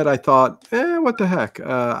question that I thought, what the heck?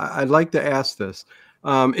 I'd like to ask this.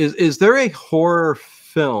 Is there a horror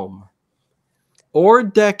film or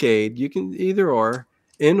decade, you can either or,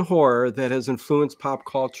 in horror that has influenced pop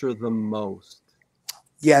culture the most?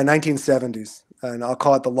 Yeah, 1970s. And I'll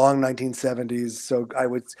call it the long 1970s. So I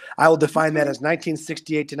will define that as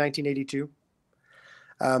 1968 to 1982.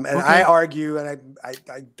 And okay. I argue, and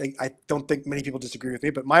I don't think many people disagree with me,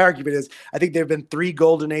 but my argument is I think there have been 3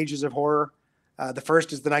 golden ages of horror. The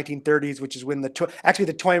first is the 1930s, which is when the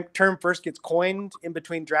term first gets coined in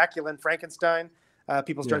between Dracula and Frankenstein.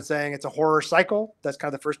 People start saying it's a horror cycle. That's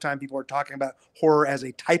kind of the first time people are talking about horror as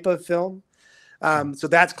a type of film. So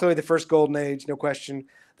that's clearly the first golden age, no question.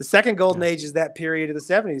 The second golden age is that period of the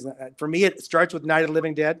 70s. For me, it starts with Night of the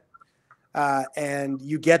Living Dead. And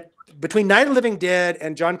you get between Night of the Living Dead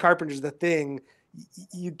and John Carpenter's The Thing,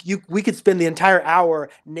 we could spend the entire hour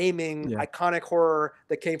naming iconic horror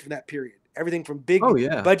that came from that period. Everything from big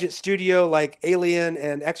budget studio like Alien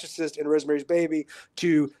and Exorcist and Rosemary's Baby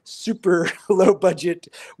to super low budget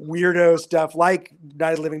weirdo stuff like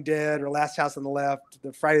Night of the Living Dead or Last House on the Left,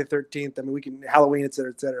 the Friday the 13th. I mean, Halloween, et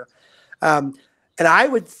cetera, et cetera. And I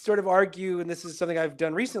would sort of argue, and this is something I've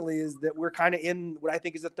done recently, is that we're kind of in what I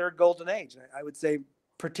think is the third golden age. I would say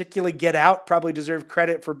particularly Get Out probably deserved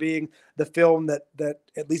credit for being the film that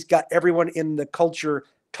at least got everyone in the culture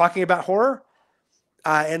talking about horror.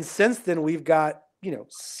 And since then, we've got,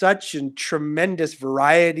 such a tremendous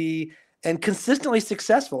variety and consistently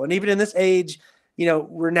successful. And even in this age,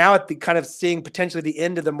 we're now at the kind of seeing potentially the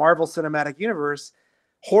end of the Marvel Cinematic Universe.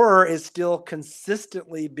 Horror is still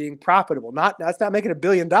consistently being profitable. That's not making $1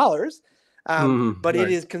 billion, but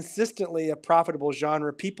it is consistently a profitable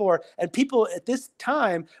genre. People at this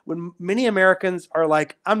time, when many Americans are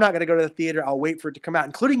like, I'm not going to go to the theater, I'll wait for it to come out,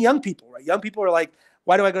 including young people, right? Young people are like,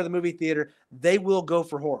 why do I go to the movie theater? They will go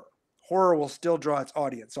for horror. Horror will still draw its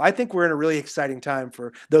audience. So I think we're in a really exciting time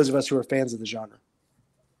for those of us who are fans of the genre.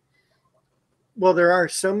 Well, there are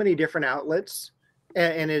so many different outlets.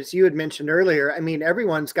 And as you had mentioned earlier, I mean,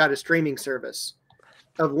 everyone's got a streaming service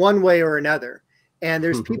of one way or another. And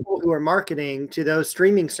there's people who are marketing to those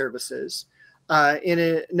streaming services.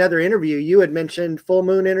 In another interview, you had mentioned Full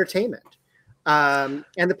Moon Entertainment and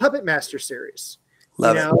the Puppet Master series.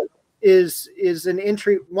 Love it. Is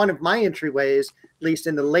one of my entryways, at least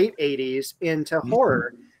in the late 80s, into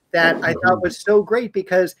horror that I thought was so great,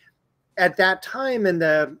 because at that time in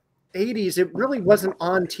the 80s, it really wasn't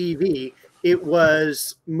on TV. It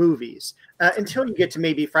was movies until you get to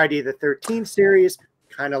maybe Friday the 13th series,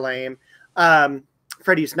 kind of lame.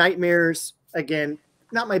 Freddy's Nightmares, again,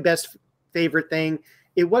 not my best favorite thing.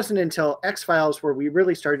 It wasn't until X-Files where we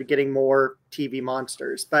really started getting more TV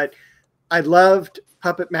monsters. But I loved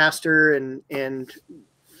Puppet Master, and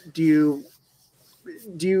do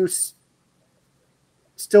you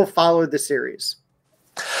still follow the series?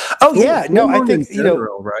 Oh yeah, no, I think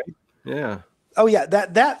right? Yeah. Oh yeah,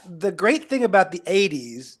 that the great thing about the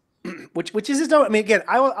 80s, which is no, I mean, again,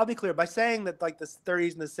 I'll be clear by saying that like the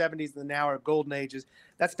 30s and the 70s and the now are golden ages.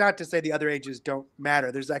 That's not to say the other ages don't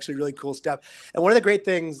matter. There's actually really cool stuff. And one of the great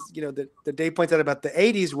things, that Dave points out about the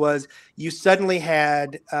 80s was you suddenly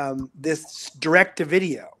had this direct to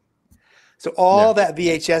video. So all that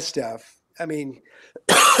VHS stuff, I mean,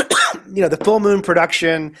 the Full Moon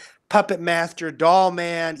production, Puppet Master, Doll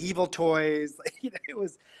Man, Evil Toys,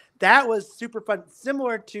 that was super fun.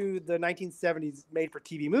 Similar to the 1970s made for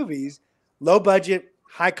TV movies, low budget,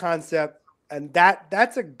 high concept. And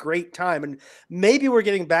that's a great time. And maybe we're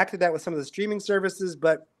getting back to that with some of the streaming services,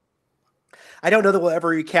 but I don't know that we'll ever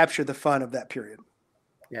recapture the fun of that period.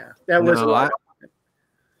 Yeah, that was a lot.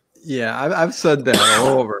 Yeah, I've said that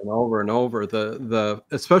over and over and over. The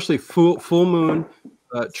especially Full Moon,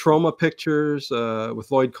 Trauma Pictures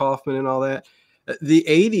with Lloyd Kaufman and all that. The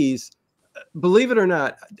 80s, believe it or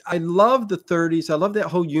not, I love the 30s. I love that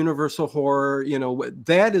whole universal horror.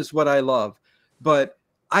 That is what I love. But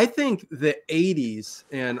I think the 80s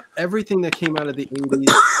and everything that came out of the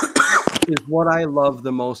 80s is what I love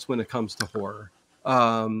the most when it comes to horror.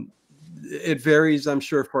 It varies, I'm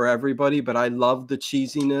sure, for everybody, but I love the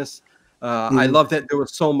cheesiness. I love that there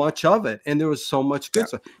was so much of it, and there was so much good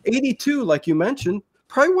stuff. 82, like you mentioned,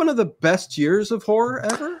 probably one of the best years of horror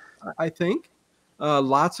ever, I think.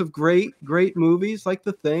 Lots of great movies like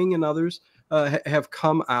The Thing and others have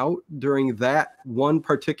come out during that one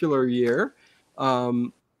particular year.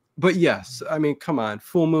 But yes, I mean, come on.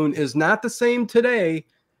 Full Moon is not the same today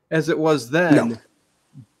as it was then. No.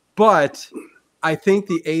 But I think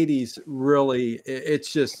the 80s really,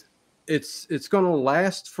 it's going to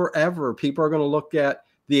last forever. People are going to look at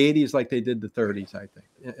the 80s like they did the 30s, I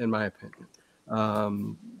think, in my opinion,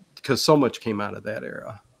 because so much came out of that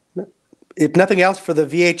era. If nothing else, for the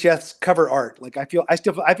VHS cover art, like I feel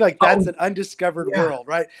like that's an undiscovered world,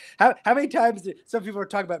 right? How many times some people are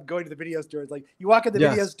talking about going to the video stores? Like you walk in the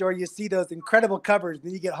video store, you see those incredible covers, and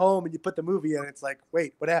then you get home and you put the movie in. It's like,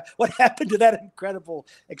 wait, what happened to that incredible,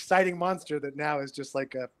 exciting monster that now is just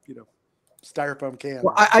like a styrofoam can?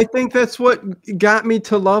 Well, I think that's what got me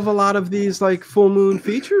to love a lot of these like Full Moon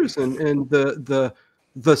features and the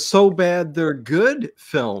so bad they're good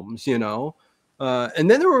films, and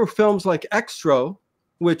then there were films like Extra,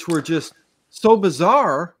 which were just so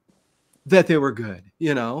bizarre that they were good,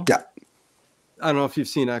 Yeah. I don't know if you've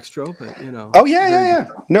seen Extra, but Oh yeah.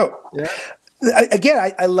 No. Yeah.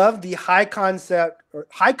 Again, I love the high concept,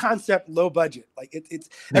 low budget. Like it's,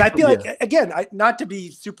 and I feel like again, not to be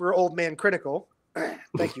super old man critical.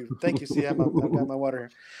 Thank you. See, I've got my water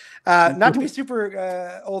here. Not to be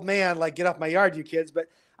super old man, like get off my yard, you kids, but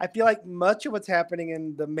I feel like much of what's happening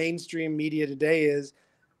in the mainstream media today is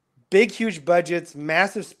big, huge budgets,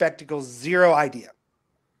 massive spectacles, zero idea,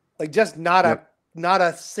 like just not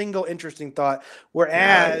a single interesting thought.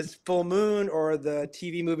 Whereas Full Moon or the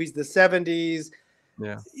TV movies, the 70s,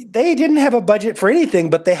 they didn't have a budget for anything,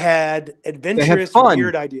 but they had adventurous,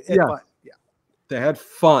 weird ideas. Fun. Yeah, they had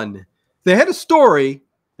fun. They had a story,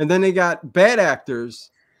 and then they got bad actors,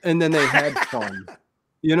 and then they had fun.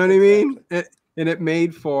 You know what I mean? And it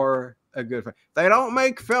made for a good film. They don't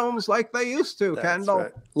make films like they used to, Kendall.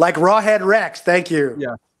 Right. Like Rawhead Rex. Thank you.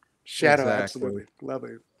 Yeah. Shadow, exactly. Absolutely. Love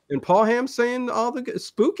it. And Paul Hamm saying all the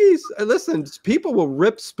Spookies. Listen, people will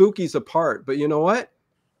rip Spookies apart, but you know what?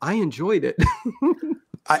 I enjoyed it.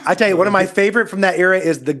 I tell you, one of my favorite from that era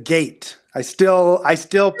is The Gate. I still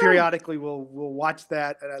periodically will watch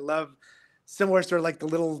that, and I love similar sort of like the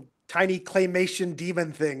little tiny claymation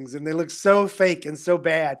demon things, and they look so fake and so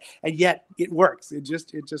bad, and yet it works. It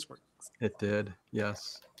just works. It did.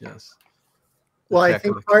 Yes. Well, I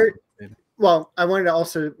think I wanted to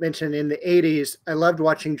also mention in the 80s, I loved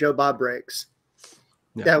watching Joe Bob Briggs.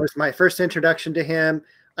 Yeah. That was my first introduction to him.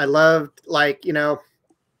 I loved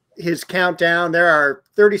his countdown. There are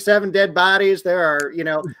 37 dead bodies. There are,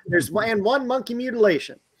 there's one monkey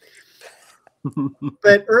mutilation.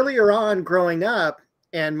 But earlier on growing up,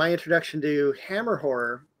 and my introduction to Hammer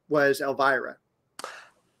horror was Elvira.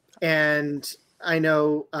 And I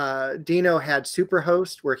know Dino had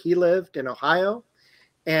Superhost where he lived in Ohio.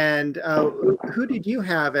 And who did you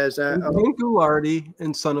have as a Ghoulardi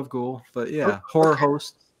and Son of Ghoul? But horror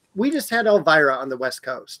host. We just had Elvira on the West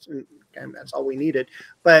Coast, and that's all we needed.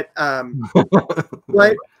 But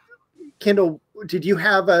what, Kendall, did you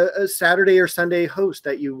have a Saturday or Sunday host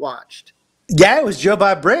that you watched? Yeah, it was Joe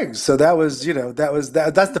Bob Briggs. So that was,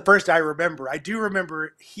 that's the first I remember. I do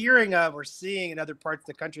remember hearing of or seeing in other parts of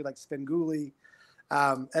the country like Svengoolie.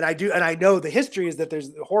 And I know the history is that there's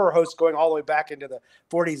horror hosts going all the way back into the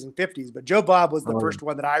 40s and 50s. But Joe Bob was the first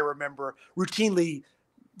one that I remember routinely,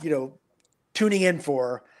 tuning in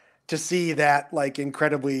for to see that like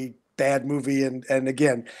incredibly bad movie. And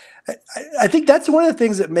again, I think that's one of the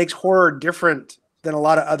things that makes horror different than a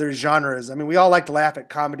lot of other genres. I mean, we all like to laugh at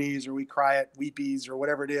comedies or we cry at weepies or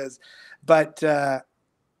whatever it is, but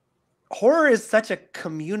horror is such a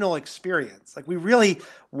communal experience. Like we really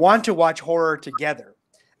want to watch horror together.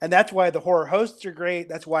 And that's why the horror hosts are great.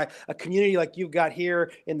 That's why a community like you've got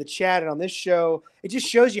here in the chat and on this show, it just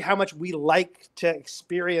shows you how much we like to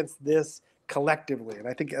experience this collectively. And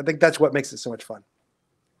I think that's what makes it so much fun.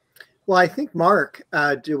 Well, I think Mark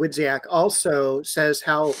DeWidziak also says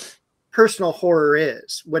how personal horror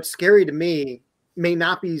is. What's scary to me may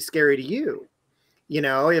not be scary to you.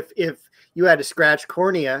 If you had a scratched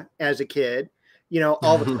cornea as a kid,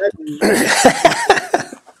 all of a sudden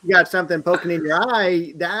you got something poking in your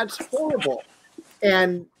eye, that's horrible.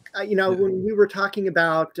 And, when we were talking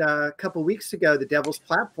about a couple weeks ago, the Devil's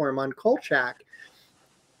Platform on Kolchak,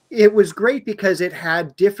 it was great because it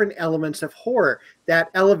had different elements of horror. That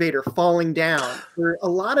elevator falling down. For a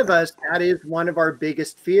lot of us, that is one of our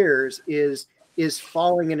biggest fears is is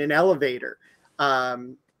falling in an elevator.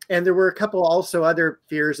 And there were a couple also other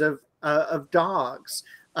fears of dogs,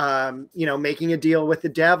 you know, making a deal with the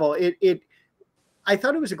devil. I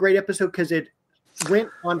thought it was a great episode because it went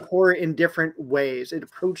on horror in different ways. It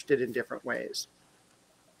approached it in different ways.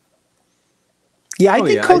 Yeah, I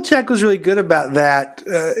think Kolchak was really good about that.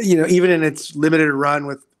 You know, even in its limited run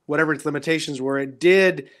with whatever its limitations were, it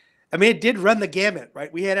did run the gamut,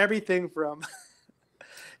 right? We had everything from,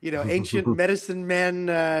 you know, ancient medicine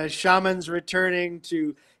men, shamans returning,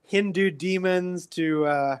 to Hindu demons,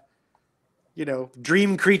 to, you know,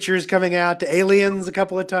 dream creatures coming out, to aliens a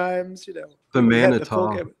couple of times, you know. The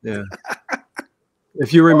Manitou, yeah.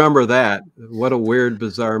 If you remember that, what a weird,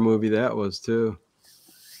 bizarre movie that was too.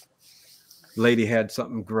 Lady had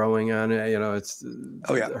something growing on it, you know, it's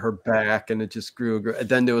her back, and it just grew. And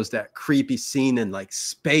then there was that creepy scene in like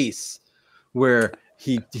space where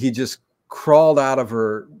he just crawled out of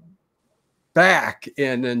her back,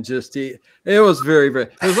 and then just it was very, very,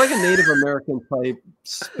 it was like a Native American type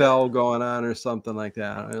spell going on or something like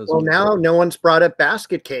that. Well, now no one's brought up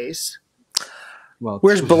Basket Case. Well,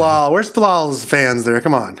 where's Bilal? Where's Bilal's fans there?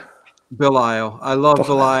 Come on. Belial. I love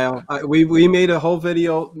Belial. We made a whole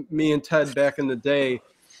video, me and Ted, back in the day,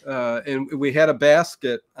 and we had a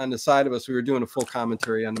basket on the side of us. We were doing a full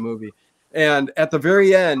commentary on the movie, and at the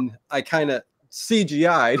very end, I kind of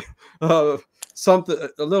CGI'd something,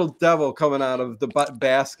 a little devil coming out of the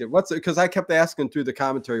basket. What's it? Because I kept asking through the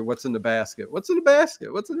commentary, "What's in the basket? What's in the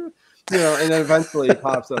basket? What's in the?" You know, and then eventually it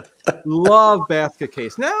pops up. Love Basket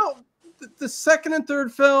Case. Now, the second and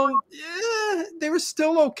third film, yeah, they were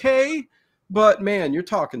still okay, but man, you're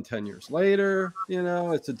talking 10 years later, you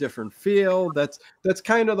know, it's a different feel. That's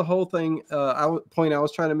kind of the whole thing. Point I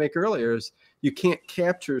was trying to make earlier is you can't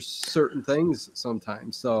capture certain things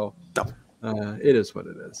sometimes. So it is what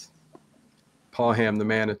it is. Paul Hamm, the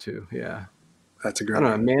Manitou. Yeah. That's a great I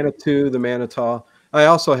don't know, Manitou, the Manitou. I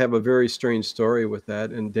also have a very strange story with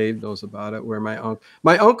that, and Dave knows about it, where my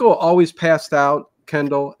uncle always passed out,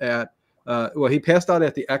 Kendall, at he passed out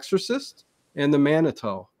at The Exorcist and the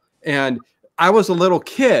Manitou. And I was a little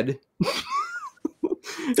kid.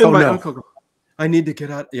 And my uncle goes, I need to get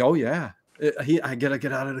out. Oh, yeah. I got to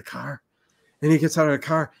get out of the car. And he gets out of the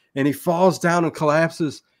car and he falls down and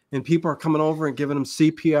collapses. And people are coming over and giving him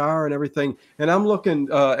CPR and everything. And I'm looking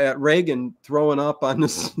at Reagan throwing up on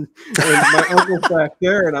this. And my uncle's back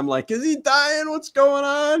there. And I'm like, is he dying? What's going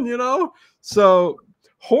on? You know? So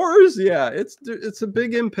horrors, yeah, it's a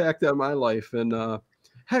big impact on my life. And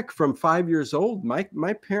heck, from 5 years old,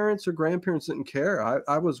 my parents or grandparents didn't care.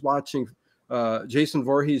 I was watching Jason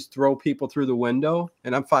Voorhees throw people through the window,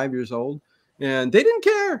 and I'm 5 years old, and they didn't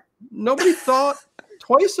care. Nobody thought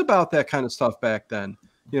twice about that kind of stuff back then.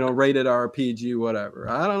 You know, rated R, PG, whatever.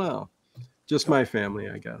 I don't know. Just my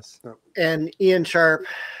family, I guess. And Ian Sharp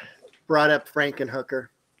brought up Frankenhooker.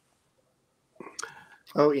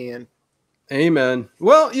 Oh, Ian. Amen.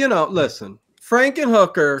 Well, you know, listen,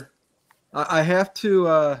 Frankenhooker, I have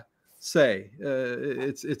to say,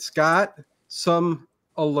 it's got some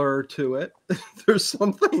allure to it. There's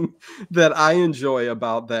something that I enjoy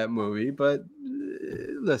about that movie, but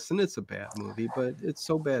listen, it's a bad movie, but it's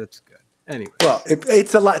so bad it's good. Anyway. Well,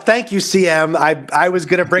 it's alive. Thank you, CM. I was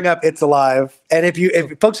going to bring up It's Alive, and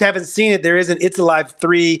if folks haven't seen it, there is an It's Alive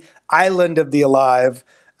 3, Island of the Alive,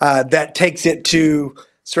 that takes it to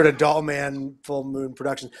sort of Dollman Full Moon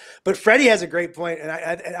Productions. But Freddie has a great point, and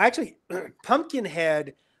I actually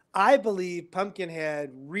Pumpkinhead. I believe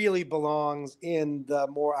Pumpkinhead really belongs in the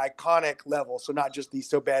more iconic level. So not just the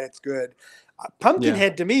so bad it's good.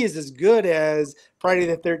 Pumpkinhead to me is as good as Friday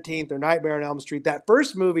the 13th or Nightmare on Elm Street. That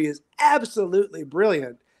first movie is absolutely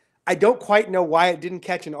brilliant. I don't quite know why it didn't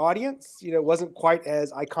catch an audience. You know, it wasn't quite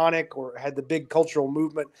as iconic or had the big cultural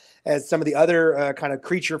movement as some of the other kind of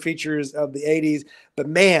creature features of the 80s. But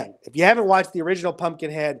man, if you haven't watched the original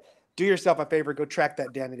Pumpkinhead, do yourself a favor, go track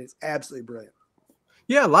that down. It is absolutely brilliant.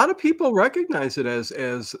 Yeah, a lot of people recognize it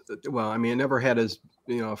as well. I mean, it never had as,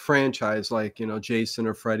 you know, a franchise like, you know, Jason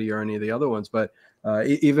or Freddy or any of the other ones. But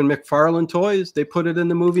even McFarlane Toys, they put it in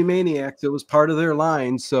the movie Maniacs. It was part of their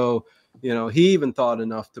line. So, you know, he even thought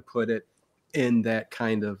enough to put it in that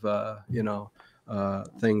kind of,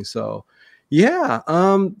 thing. So, yeah.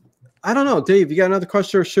 I don't know, Dave, you got another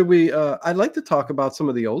question, or should we? I'd like to talk about some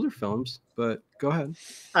of the older films, but go ahead.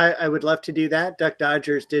 I would love to do that. Duck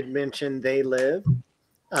Dodgers did mention They Live,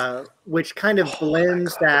 which kind of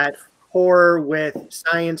blends that horror with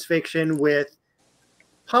science fiction with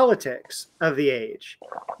politics of the age,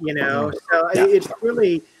 you know? So it's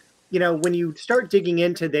really, you know, when you start digging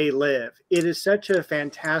into They Live, it is such a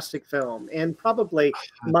fantastic film and probably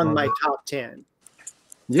among my top 10.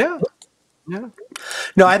 Yeah. Yeah.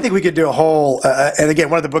 No, I think we could do a whole, and again,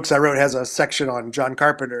 one of the books I wrote has a section on John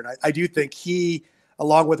Carpenter. And I do think he,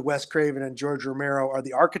 along with Wes Craven and George Romero, are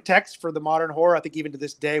the architects for the modern horror. I think even to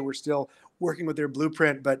this day, we're still working with their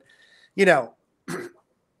blueprint. But, you know,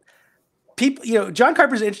 people, John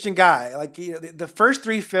Carpenter's an interesting guy. Like, the first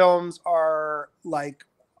three films are like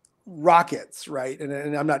rockets, right?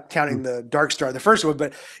 And I'm not counting the Dark Star, the first one,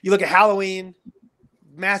 but you look at Halloween,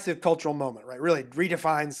 massive cultural moment, right? Really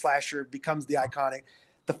redefines slasher, becomes the iconic.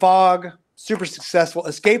 The Fog, super successful.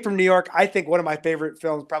 Escape from New York, I think one of my favorite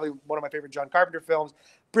films, probably one of my favorite John Carpenter films.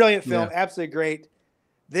 Brilliant film, absolutely great.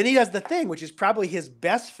 Then he does The Thing, which is probably his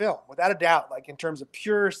best film, without a doubt. Like in terms of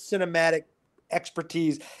pure cinematic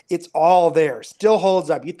expertise, it's all there. Still holds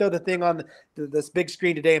up. You throw The Thing on this big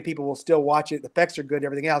screen today, and people will still watch it. The effects are good,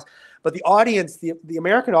 everything else. But the audience, the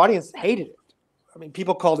American audience, hated it. I mean,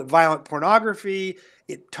 people called it violent pornography.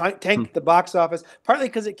 It tanked the box office, partly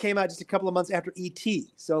because it came out just a couple of months after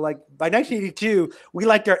E.T. So, like, by 1982, we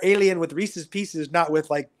liked our alien with Reese's Pieces, not with,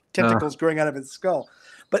 like, tentacles growing out of its skull.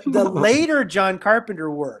 But the later John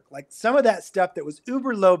Carpenter work, like some of that stuff that was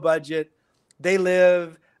uber low budget, They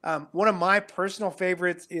Live. One of my personal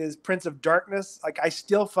favorites is Prince of Darkness. Like, I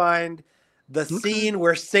still find the scene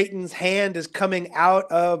where Satan's hand is coming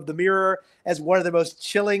out of the mirror as one of the most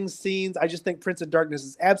chilling scenes. I just think Prince of Darkness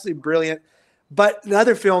is absolutely brilliant. But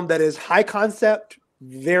another film that is high concept,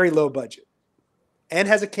 very low budget, and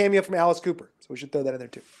has a cameo from Alice Cooper. So we should throw that in there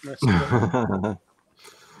too.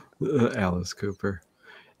 Alice Cooper.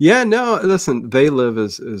 Yeah, no, listen, They Live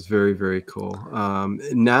is very, very cool.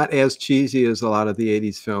 Not as cheesy as a lot of the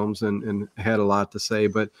 80s films and had a lot to say,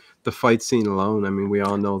 but the fight scene alone, I mean, we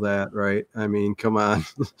all know that, right? I mean, come on.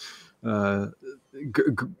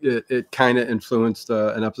 It kind of influenced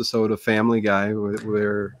an episode of Family Guy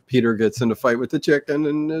where Peter gets in a fight with the chicken,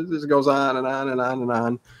 and it just goes on and on and on and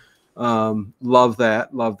on. Love that.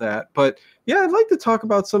 But yeah, I'd like to talk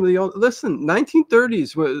about some of the old. Listen,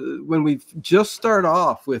 1930s when we just start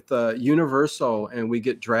off with Universal, and we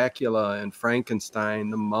get Dracula and Frankenstein,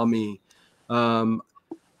 the Mummy.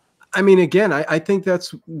 I mean, again, I think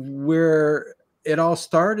that's where it all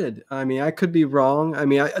started. I mean, I could be wrong. I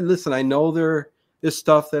mean, listen, I know there is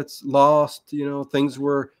stuff that's lost. Things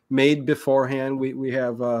were made beforehand. We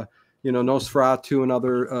have Nosferatu and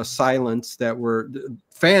other Silence that were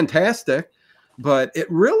fantastic, but it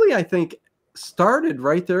really, I think, started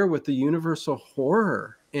right there with the Universal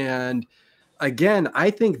horror. And again,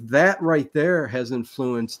 I think that right there has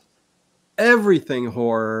influenced everything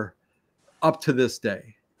horror up to this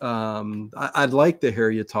day. I'd like to hear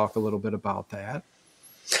you talk a little bit about that.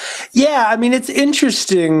 Yeah, I mean, it's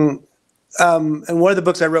interesting. And one of the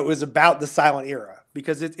books I wrote was about the silent era,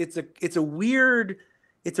 because it's a weird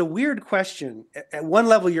question. At one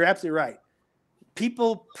level, you're absolutely right.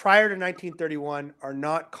 People prior to 1931 are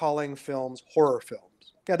not calling films horror films.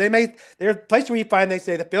 Yeah, there's a place where you find they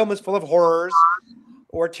say the film is full of horrors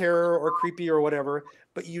or terror or creepy or whatever,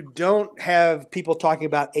 but you don't have people talking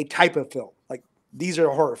about a type of film. Like, these are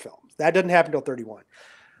horror films. That doesn't happen until 31.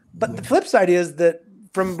 But the flip side is that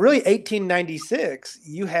from really 1896,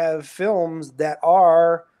 you have films that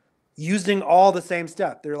are using all the same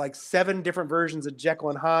stuff. There are like 7 different versions of Jekyll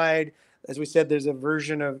and Hyde. As we said, there's a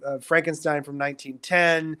version of Frankenstein from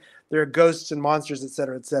 1910. There are ghosts and monsters, et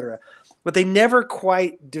cetera, et cetera. But they never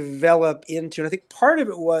quite develop into, and I think part of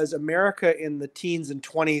it was America in the teens and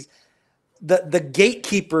 20s, the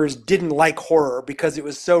gatekeepers didn't like horror because it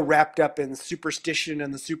was so wrapped up in superstition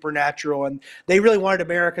and the supernatural. And they really wanted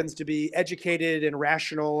Americans to be educated and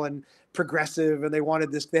rational and progressive. And they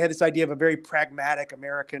had this idea of a very pragmatic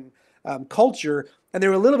American culture. And they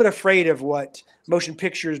were a little bit afraid of what motion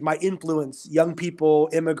pictures might influence young people,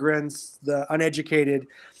 immigrants, the uneducated.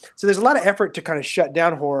 So there's a lot of effort to kind of shut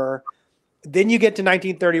down horror. Then you get to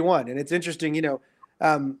 1931, and it's interesting,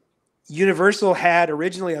 Universal had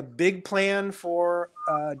originally a big plan for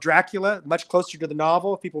Dracula, much closer to the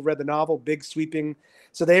novel. If people read the novel, big sweeping.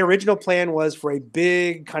 So their original plan was for a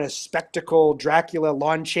big kind of spectacle Dracula.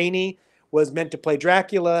 Lon Chaney was meant to play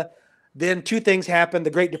Dracula. Then 2 things happened: the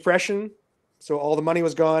Great Depression, so all the money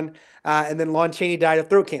was gone, and then Lon Chaney died of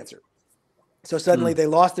throat cancer. So suddenly they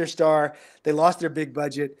lost their star, they lost their big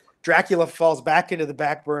budget. Dracula falls back into the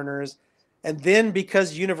back burners. And then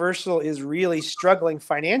because Universal is really struggling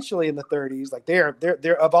financially in the 30s, like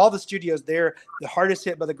they're of all the studios, they're the hardest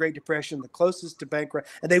hit by the Great Depression, the closest to bankrupt,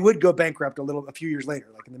 and they would go bankrupt a few years later,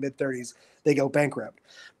 like in the mid 30s, they go bankrupt.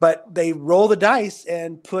 But they roll the dice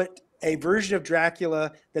and put a version of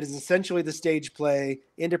Dracula that is essentially the stage play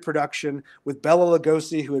into production with Bela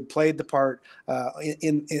Lugosi, who had played the part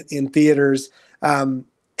in theaters, and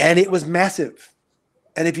it was massive.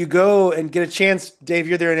 And if you go and get a chance, Dave,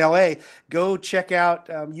 you're there in LA, go check out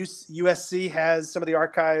USC has some of the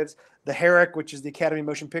archives. The Herrick, which is the Academy of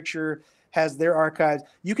Motion Picture, has their archives.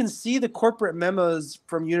 You can see the corporate memos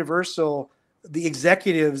from Universal, the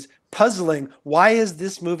executives puzzling, why is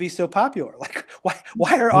this movie so popular? Like,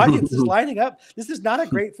 why are audiences lining up? This is not a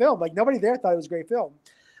great film. Like, nobody there thought it was a great film.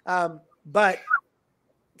 But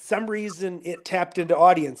some reason it tapped into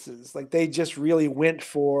audiences. Like, they just really went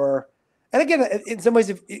for, and again, in some ways,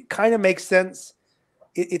 it kind of makes sense.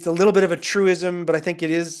 It's a little bit of a truism, but I think it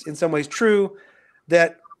is in some ways true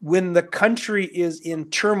that when the country is in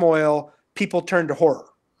turmoil, people turn to horror.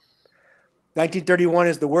 1931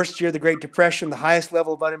 is the worst year of the Great Depression, the highest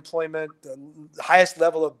level of unemployment, the highest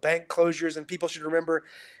level of bank closures. And people should remember,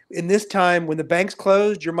 in this time, when the banks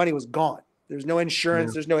closed, your money was gone. There's no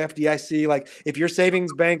insurance. There's no FDIC. Like, if your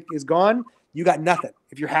savings bank is gone, you got nothing.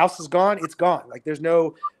 If your house is gone, it's gone. Like, there's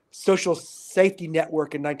no social safety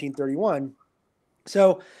network in 1931.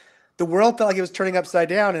 So the world felt like it was turning upside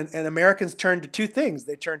down, and Americans turned to two things.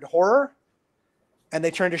 They turned to horror, and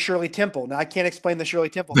they turned to Shirley Temple. Now, I can't explain the Shirley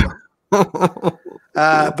Temple film.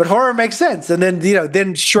 But horror makes sense. And then,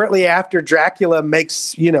 then shortly after, Dracula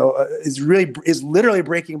makes, is literally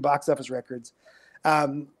breaking box office records.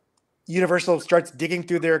 Universal starts digging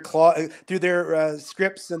through their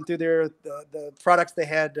scripts and through the products they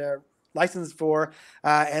had licensed for,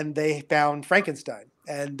 and they found Frankenstein.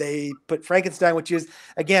 And they put Frankenstein, which is,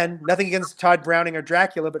 again, nothing against Todd Browning or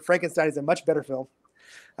Dracula, but Frankenstein is a much better film.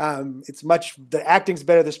 The acting's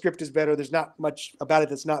better, the script is better. There's not much about it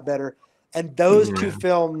that's not better. And those two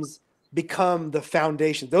films become the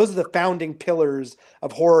foundation. Those are the founding pillars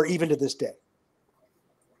of horror, even to this day.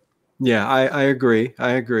 Yeah, I agree.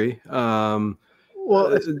 Well,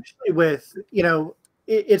 especially with,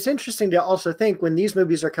 it's interesting to also think when these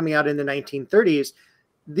movies are coming out in the 1930s,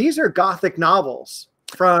 these are Gothic novels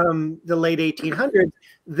from the late 1800s.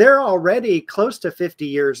 They're already close to 50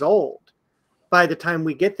 years old by the time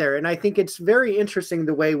we get there. And I think it's very interesting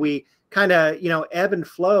the way we kind of, ebb and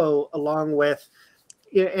flow along with,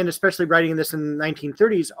 and especially writing this in the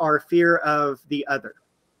 1930s, our fear of the other.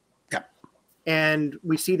 Yeah. And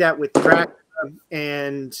we see that with Dracula.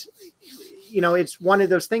 And, it's one of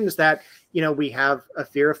those things that, we have a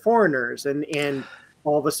fear of foreigners. And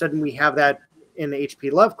all of a sudden we have that in H.P.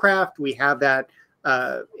 Lovecraft. We have that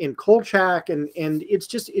in Kolchak. And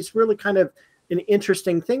it's really kind of an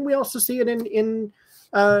interesting thing. We also see it in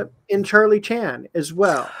Charlie Chan as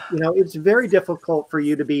well. It's very difficult for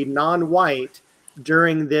you to be non-white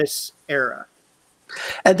during this era.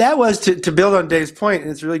 And that was to build on Dave's point, and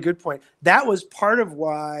it's a really good point. That was part of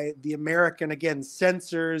why the American, again,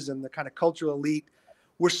 censors and the kind of cultural elite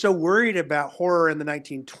were so worried about horror in the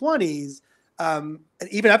 1920s, and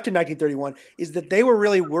even up to 1931, is that they were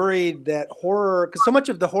really worried that horror, because so much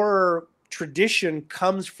of the horror tradition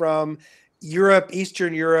comes from Europe,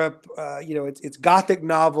 Eastern Europe, it's Gothic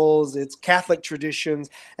novels, it's Catholic traditions,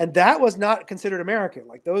 and that was not considered American.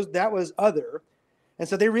 That was other. And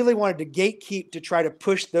so they really wanted to gatekeep to try to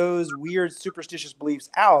push those weird superstitious beliefs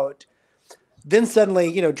out. Then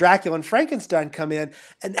suddenly, Dracula and Frankenstein come in.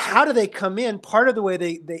 And how do they come in? Part of the way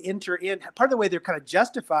they enter in, part of the way they're kind of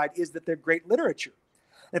justified is that they're great literature.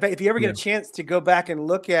 In fact, if you ever get a chance to go back and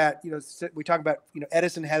look at, we talk about,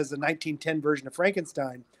 Edison has the 1910 version of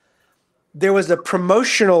Frankenstein. There was a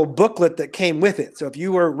promotional booklet that came with it. So if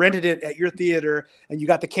you rented it at your theater and you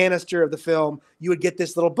got the canister of the film, you would get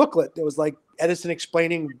this little booklet that was like Edison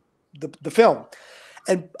explaining the film.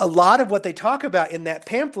 And a lot of what they talk about in that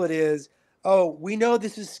pamphlet is, oh, we know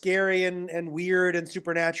this is scary and weird and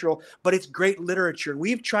supernatural, but it's great literature.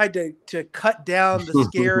 We've tried to cut down the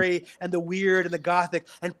scary and the weird and the Gothic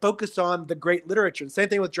and focus on the great literature. Same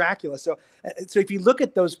thing with Dracula. So if you look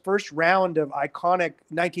at those first round of iconic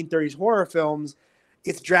 1930s horror films,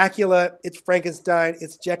 it's Dracula, it's Frankenstein,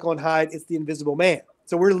 it's Jekyll and Hyde, it's the Invisible Man.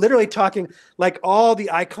 So we're literally talking like all the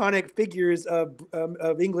iconic figures of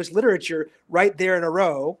English literature right there in a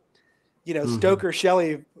row. Stoker,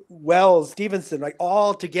 Shelley, Wells, Stevenson, like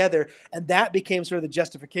all together. And that became sort of the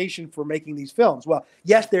justification for making these films. Well,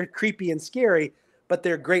 yes, they're creepy and scary, but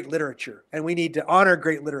they're great literature. And we need to honor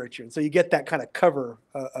great literature. And so you get that kind of cover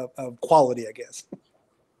of quality, I guess.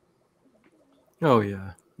 Oh,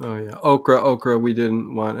 yeah. Okra, we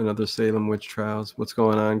didn't want another Salem witch trials. What's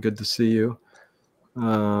going on? Good to see you.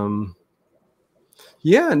 I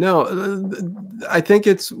think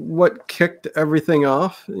it's what kicked everything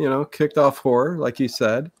off, kicked off horror, like you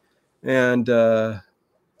said. And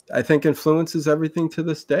I think influences everything to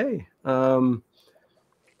this day.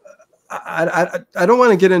 I don't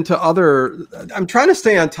want to get into other. I'm trying to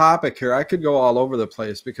stay on topic here. I could go all over the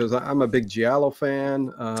place because I'm a big Giallo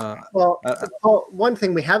fan. Well, Paul, one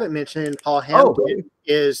thing we haven't mentioned, Paul Hampton,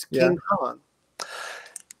 is King Kong,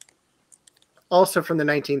 also from the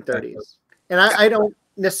 1930s. And I don't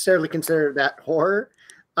necessarily consider that horror.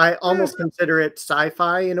 I almost consider it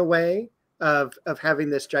sci-fi in a way of having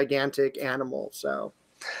this gigantic animal. So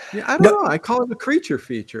yeah, I don't know. I call it a creature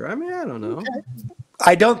feature. I mean, I don't know. okay.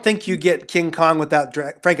 I don't think you get King Kong without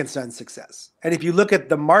Frankenstein's success. And if you look at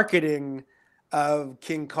the marketing of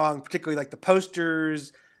King Kong, particularly like the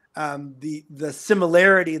posters, the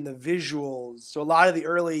similarity in the visuals. So a lot of the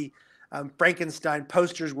early Frankenstein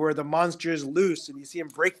posters where the monster is loose and you see him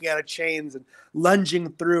breaking out of chains and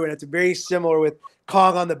lunging through, and it's very similar with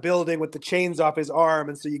Kong on the building with the chains off his arm,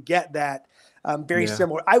 and so you get that very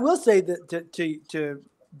similar. I will say that to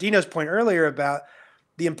Dino's point earlier about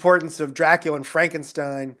the importance of Dracula and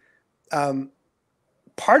Frankenstein,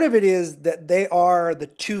 part of it is that they are the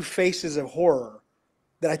two faces of horror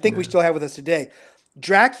that I think we still have with us today.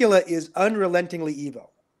 Dracula is unrelentingly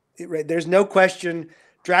evil. There's no question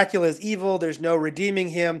Dracula is evil. There's no redeeming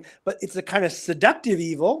him, but it's a kind of seductive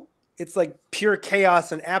evil. It's like pure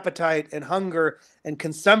chaos and appetite and hunger and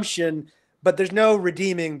consumption, but there's no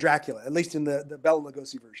redeeming Dracula, at least in the Bela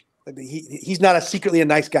Lugosi version. I mean, he's not secretly a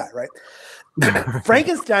nice guy, right?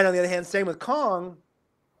 Frankenstein, on the other hand, same with Kong,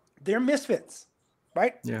 they're misfits,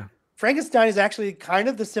 right? Yeah. Frankenstein is actually kind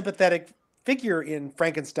of the sympathetic figure in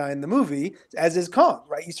Frankenstein, the movie, as is Kong,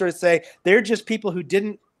 right? You sort of say they're just people who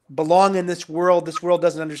didn't belong in this world. This world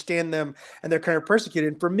doesn't understand them, and they're kind of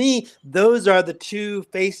persecuted. And for me, those are the two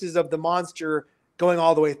faces of the monster going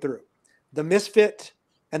all the way through: the misfit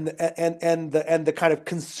and the kind of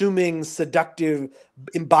consuming, seductive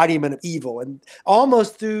embodiment of evil. And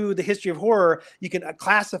almost through the history of horror, you can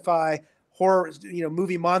classify horror,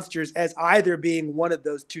 movie monsters as either being one of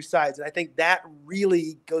those two sides. And I think that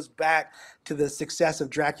really goes back to the success of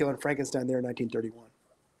Dracula and Frankenstein there in 1931.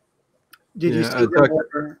 Did you see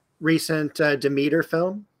the recent Demeter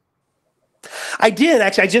film? I did,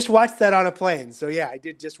 actually. I just watched that on a plane. So yeah, I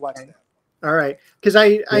did just watch that. All right. Because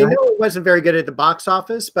I know it wasn't very good at the box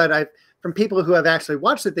office, but from people who have actually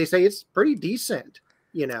watched it, they say it's pretty decent,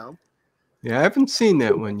 Yeah, I haven't seen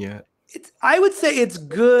that one yet. I would say it's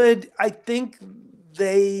good. I think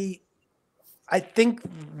they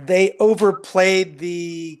overplayed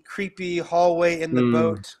the creepy hallway in the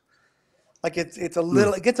boat. Like it gets a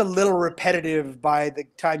little repetitive by the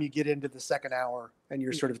time you get into the second hour, and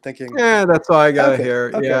you're sort of thinking, yeah, that's all I got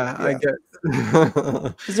here. Okay, yeah, I get.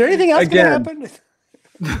 Is there anything else going to happen?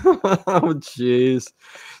 Oh, jeez.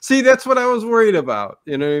 See, that's what I was worried about.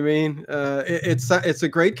 You know what I mean? It's a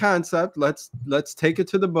great concept. Let's take it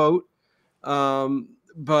to the boat.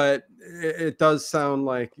 But it does sound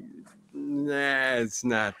like it's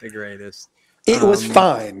not the greatest. It was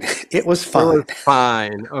fine. It was fine. It was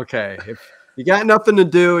fine. Okay. If you got nothing to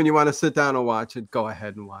do and you want to sit down and watch it, go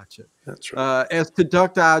ahead and watch it. That's right. As to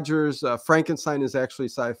Duck Dodgers, Frankenstein is actually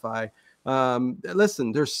sci-fi.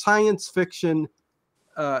 Listen, there's science fiction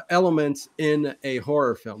elements in a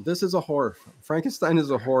horror film. This is a horror film. Frankenstein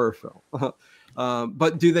is a horror film.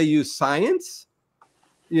 But do they use science,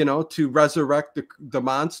 to resurrect the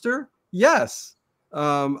monster? Yes.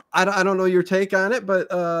 I don't know your take on it, but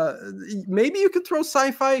maybe you could throw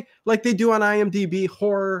sci-fi like they do on IMDb,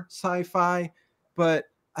 horror, sci-fi, but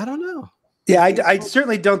I don't know. Yeah, I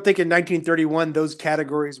certainly don't think in 1931 those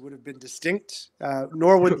categories would have been distinct,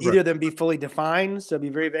 nor would either of them be fully defined. So it'd be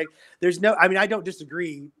very vague. I don't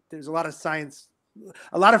disagree. There's a lot of science.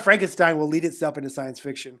 A lot of Frankenstein will lead itself into science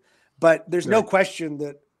fiction, but there's no question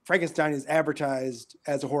that Frankenstein is advertised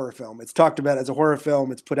as a horror film. It's talked about as a horror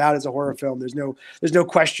film. It's put out as a horror film. There's no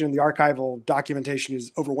question. The archival documentation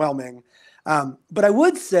is overwhelming. But I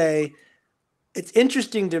would say it's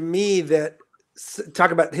interesting to me that talk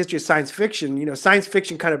about the history of science fiction. Science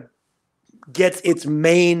fiction kind of gets its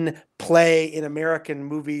main play in American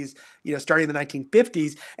movies, starting in the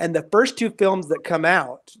 1950s. And the first two films that come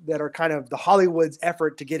out that are kind of the Hollywood's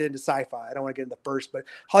effort to get into sci-fi, I don't want to get into the first, but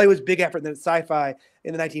Hollywood's big effort into sci-fi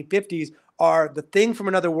in the 1950s are The Thing from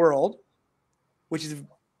Another World, which is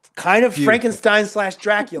kind of Frankenstein /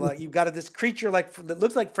 Dracula. You've got this creature that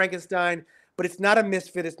looks like Frankenstein, but it's not a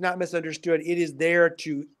misfit. It's not misunderstood. It is there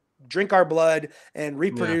to drink our blood and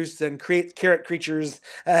reproduce and create carrot creatures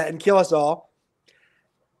and kill us all.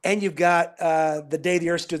 And you've got The Day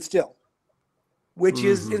the Earth Stood Still, which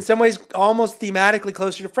is in some ways almost thematically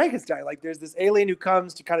closer to Frankenstein. Like there's this alien who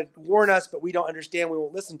comes to kind of warn us, but we don't understand. We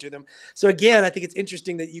won't listen to them. So again, I think it's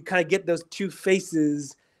interesting that you kind of get those two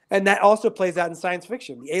faces, and that also plays out in science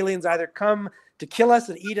fiction. The aliens either come to kill us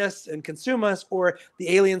and eat us and consume us, or the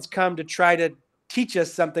aliens come to try to teach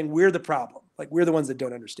us something. We're the problem. Like, we're the ones that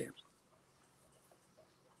don't understand.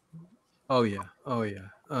 Oh yeah. Oh yeah.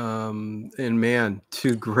 And man,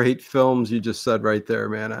 two great films you just said right there,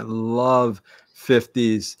 man. I love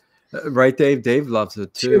 50s. Right, Dave? Dave loves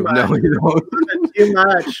it too. No, you don't. Too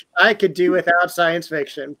much. I could do without science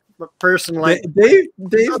fiction, but personally.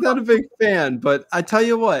 Dave's not a big fan, but I tell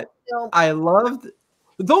you what, I loved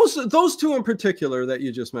those two in particular that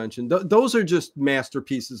you just mentioned. Those are just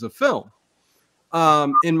masterpieces of film,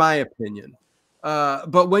 in my opinion.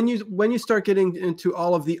 But when you start getting into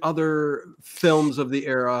all of the other films of the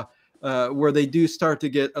era, where they do start to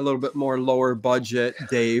get a little bit more lower budget,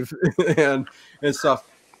 Dave, and stuff,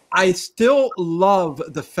 I still love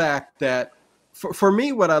the fact that for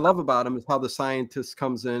me, what I love about him is how the scientist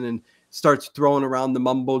comes in and starts throwing around the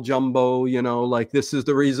mumbo jumbo, like this is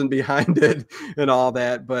the reason behind it and all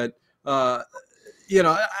that. But I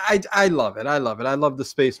love it. I love it. I love the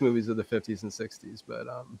space movies of the 50s and 60s, but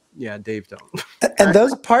yeah, Dave don't. And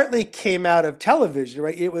those partly came out of television,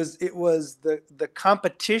 right? It was the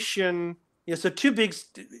competition. So two big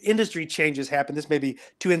industry changes happened. This may be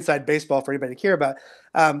too inside baseball for anybody to care about.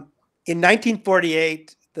 In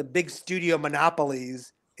 1948, the big studio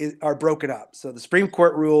monopolies are broken up. So the Supreme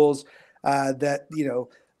Court rules that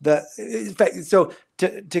in fact, so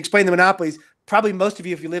to explain the monopolies, probably most of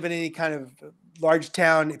you, if you live in any kind of large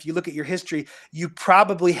town, if you look at your history, you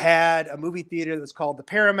probably had a movie theater that was called the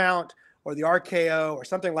Paramount or the RKO or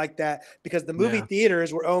something like that, because the movie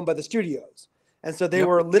theaters were owned by the studios. And so they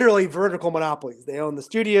were literally vertical monopolies. They owned the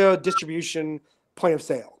studio, distribution, point of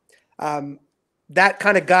sale. That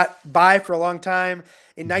kind of got by for a long time.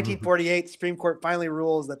 In 1948, the Supreme Court finally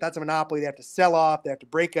rules that that's a monopoly. They have to sell off. They have to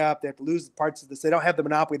break up. They have to lose parts of this. They don't have the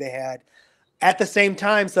monopoly they had. At the same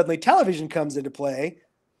time, suddenly television comes into play.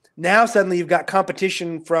 Now suddenly you've got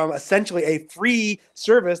competition from essentially a free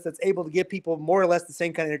service that's able to give people more or less the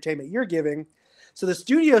same kind of entertainment you're giving. So the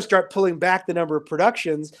studios start pulling back the number of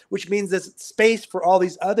productions, which means there's space for all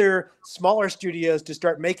these other smaller studios to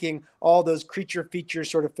start making all those creature feature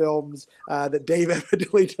sort of films that Dave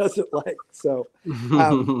evidently doesn't like. So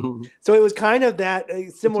so it was kind of that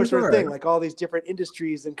similar sort of thing, like all these different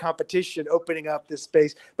industries and competition opening up this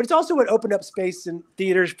space. But it's also what opened up space in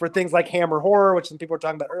theaters for things like Hammer horror, which some people were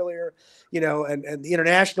talking about earlier, and the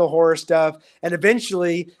international horror stuff. And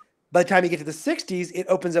eventually, by the time you get to the 60s, it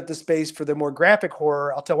opens up the space for the more graphic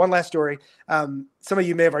horror. I'll tell one last story. Some of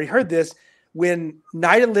you may have already heard this. When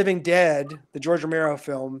Night of the Living Dead, the George Romero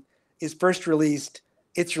film, is first released,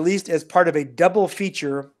 it's released as part of a double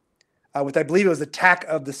feature with, I believe it was Attack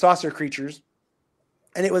of the Saucer Creatures.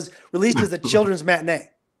 And it was released as a children's matinee.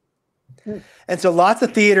 And so lots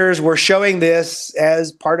of theaters were showing this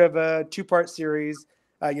as part of a two-part series.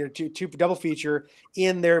 Two double feature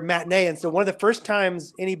in their matinee. And so one of the first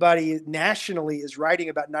times anybody nationally is writing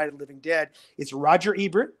about Night of the Living Dead, it's Roger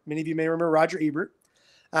Ebert. Many of you may remember Roger Ebert,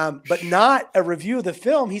 but not a review of the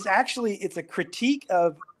film. It's a critique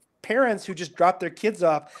of parents who just drop their kids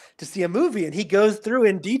off to see a movie. And he goes through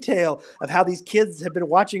in detail of how these kids have been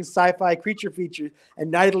watching sci-fi creature features,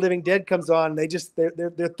 and Night of the Living Dead comes on. And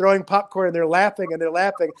they're throwing popcorn and they're laughing. And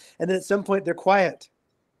then at some point they're quiet.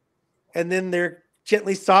 And then they're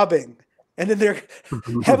gently sobbing, and then they're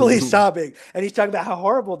heavily sobbing, and he's talking about how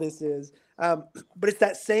horrible this is. But it's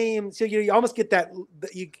that same, so you almost get that,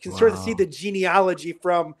 you can sort of see the genealogy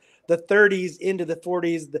from the 30s into the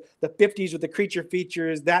 40s, the 50s with the creature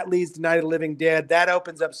features. That leads to Night of the Living Dead. That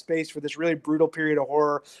opens up space for this really brutal period of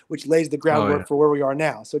horror, which lays the groundwork for where we are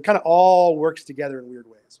now. So it kind of all works together in weird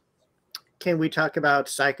ways. Can we talk about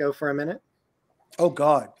Psycho for a minute? Oh,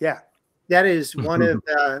 God, yeah. That is one of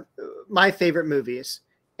my favorite movies,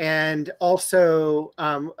 and also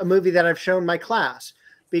a movie that I've shown my class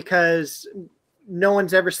because no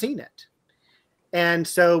one's ever seen it. And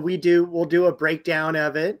so we'll do a breakdown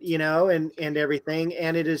of it, and everything.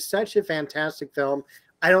 And it is such a fantastic film.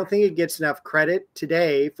 I don't think it gets enough credit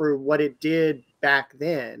today for what it did back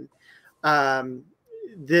then.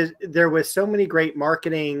 There was so many great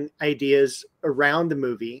marketing ideas around the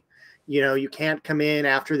movie. You can't come in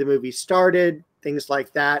after the movie started, things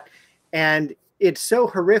like that. And it's so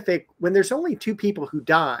horrific when there's only two people who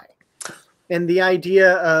die. And the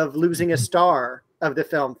idea of losing a star of the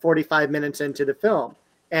film 45 minutes into the film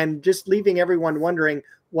and just leaving everyone wondering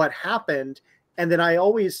what happened. And then I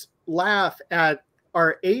always laugh at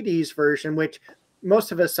our 80s version, which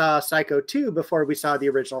most of us saw Psycho 2 before we saw the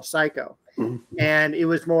original Psycho. And it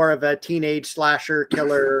was more of a teenage slasher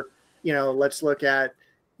killer, let's look at,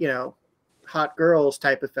 hot girls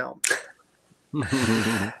type of film.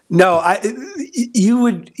 No,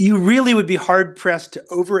 you really would be hard pressed to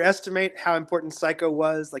overestimate how important Psycho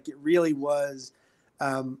was. Like, it really was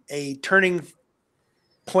a turning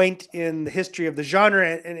point in the history of the genre,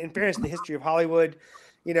 and in fairness, in the history of Hollywood.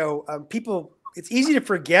 People. It's easy to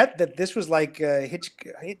forget that this was like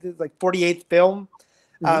like 48th film.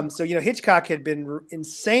 So Hitchcock had been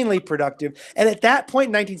insanely productive, and at that point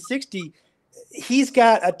in 1960. He's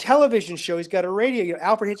got a television show. He's got a radio.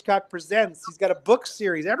 Alfred Hitchcock Presents. He's got a book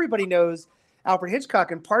series. Everybody knows Alfred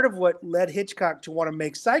Hitchcock. And part of what led Hitchcock to want to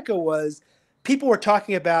make Psycho was people were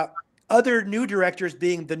talking about other new directors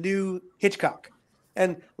being the new Hitchcock.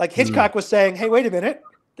 And like Hitchcock was saying, hey, wait a minute.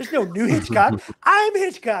 There's no new Hitchcock. I'm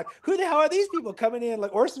Hitchcock. Who the hell are these people coming in?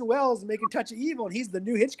 Like Orson Welles making Touch of Evil, and he's the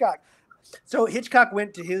new Hitchcock. So Hitchcock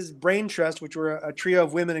went to his brain trust, which were a trio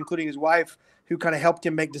of women, including his wife, who kind of helped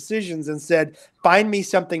him make decisions, and said, find me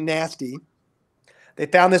something nasty. They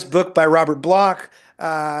found this book by Robert Bloch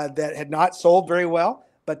that had not sold very well,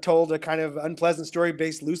 but told a kind of unpleasant story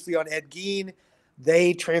based loosely on Ed Gein.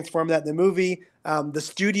 They transformed that in the movie. The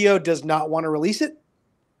studio does not want to release it.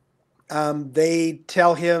 They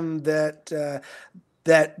tell him that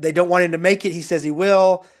they don't want him to make it. He says he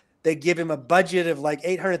will. They give him a budget of like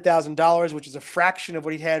 $800,000, which is a fraction of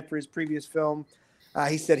what he had for his previous film.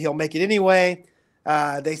 He said he'll make it anyway.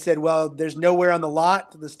 They said, well, there's nowhere on the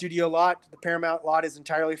lot, the studio lot, the Paramount lot is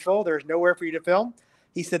entirely full. There's nowhere for you to film.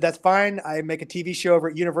 He said, that's fine. I make a TV show over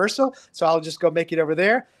at Universal, so I'll just go make it over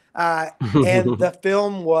there. And the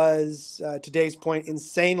film was, to Dave's point,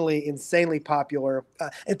 insanely popular.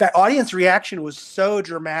 In fact, audience reaction was so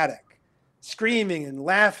dramatic, screaming and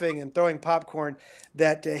laughing and throwing popcorn,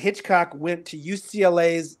 that Hitchcock went to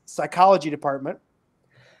UCLA's psychology department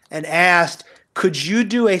and asked, could you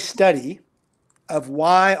do a study of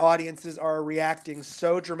why audiences are reacting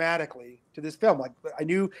so dramatically to this film? Like, I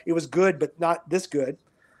knew it was good, but not this good.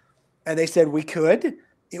 And they said, we could.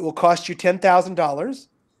 It will cost you $10,000.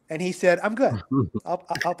 And he said, I'm good. I'll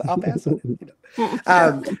pass on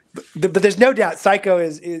it. But there's no doubt Psycho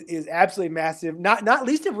is absolutely massive, not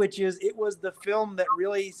least of which is it was the film that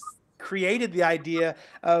really created the idea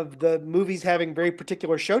of the movies having very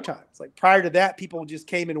particular showtimes. Like, prior to that, people just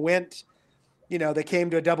came and went. They came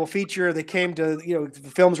to a double feature. They came to,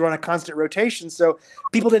 the films were on a constant rotation. So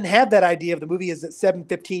people didn't have that idea of the movie is at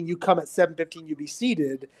 7:15, you come at 7:15, you be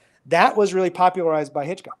seated. That was really popularized by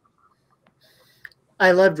Hitchcock.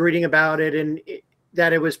 I loved reading about it, and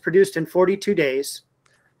that it was produced in 42 days,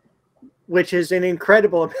 which is an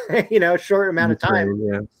incredible, short amount of time.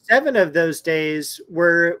 Yeah. 7 of those days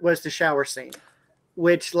was the shower scene,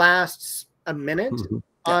 which lasts a minute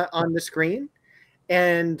on the screen.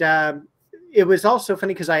 And it was also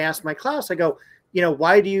funny because I asked my class, I go,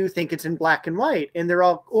 why do you think it's in black and white? And they're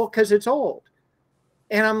all, well, because it's old.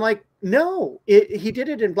 And I'm like, no, he did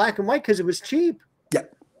it in black and white because it was cheap. Yeah.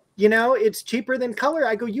 It's cheaper than color.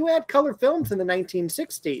 I go, you had color films in the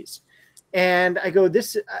 1960s. And I go,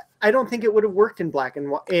 I don't think it would have worked in black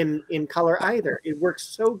and white, in color either. It works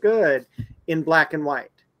so good in black and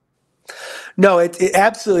white. No, it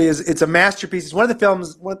absolutely is. It's a masterpiece. It's one of the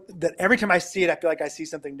films that every time I see it, I feel like I see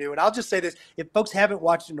something new. And I'll just say this: if folks haven't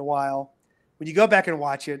watched it in a while, when you go back and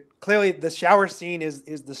watch it, clearly the shower scene is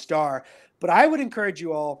the star. But I would encourage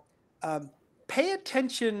you all, pay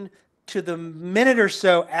attention to the minute or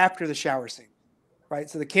so after the shower scene, right?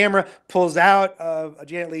 So the camera pulls out of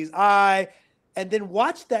Janet Leigh's eye, and then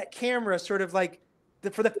watch that camera sort of like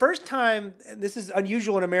for the first time. And this is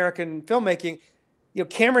unusual in American filmmaking.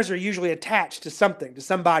 Cameras are usually attached to something, to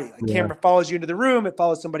somebody. Like, camera follows you into the room, it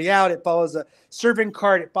follows somebody out, it follows a serving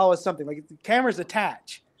cart, it follows something. Like, the cameras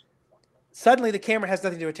attach. Suddenly, the camera has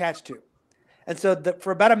nothing to attach to. And so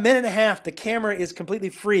for about a minute and a half, the camera is completely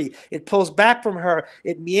free. It pulls back from her.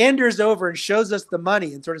 It meanders over and shows us the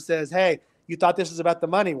money and sort of says, hey, you thought this was about the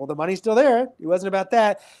money. Well, the money's still there. It wasn't about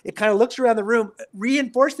that. It kind of looks around the room,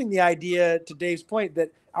 reinforcing the idea, to Dave's point,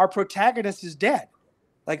 that our protagonist is dead.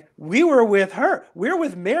 Like, we were with her. We're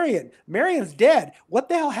with Marion. Marion's dead. What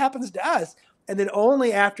the hell happens to us? And then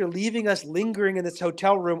only after leaving us lingering in this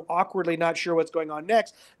hotel room, awkwardly not sure what's going on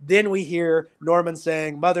next, then we hear Norman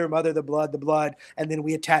saying, mother, mother, the blood, the blood. And then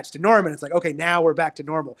we attach to Norman. It's like, okay, now we're back to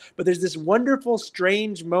normal. But there's this wonderful,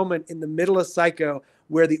 strange moment in the middle of Psycho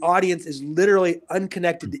where the audience is literally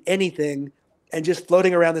unconnected to anything and just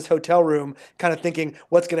floating around this hotel room, kind of thinking,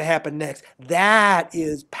 what's going to happen next? That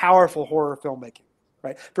is powerful horror filmmaking.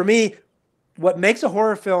 Right. For me, what makes a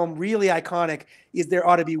horror film really iconic is there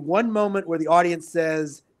ought to be one moment where the audience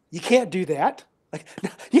says, you can't do that. Like,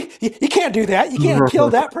 you can't do that. You can't kill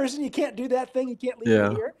that person. You can't do that thing. You can't leave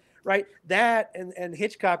me here. Right. That and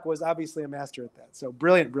Hitchcock was obviously a master at that. So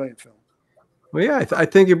brilliant film. Well, yeah, I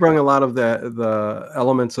think you bring a lot of the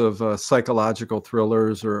elements of psychological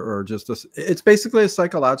thrillers, or just it's basically a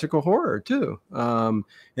psychological horror too. And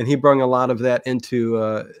he brought a lot of that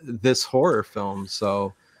into this horror film.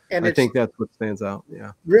 So And I it's think that's what stands out.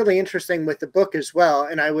 Yeah. really interesting with the book as well.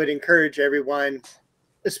 And I would encourage everyone,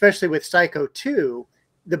 especially with Psycho 2,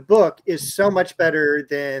 the book is so much better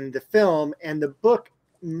than the film, and the book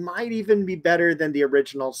might even be better than the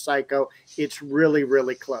original Psycho. It's really,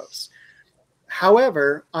 really close.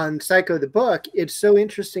 However, on Psycho the book, it's so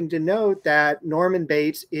interesting to note that Norman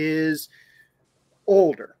Bates is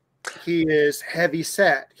older. He is heavy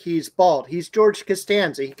set. He's bald. He's George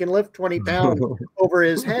Costanza. He can lift 20 pounds over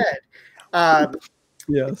his head.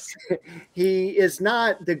 Yes. He is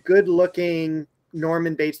not the good-looking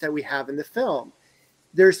Norman Bates that we have in the film.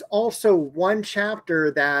 There's also one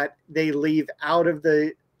chapter that they leave out of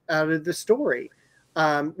the story,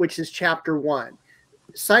 which is chapter 1.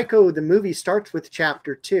 Psycho, the movie, starts with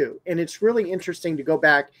chapter 2, and it's really interesting to go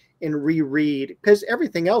back and reread because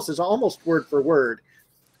everything else is almost word for word.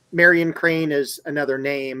 Marion Crane is another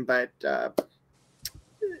name, but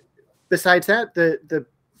besides that, the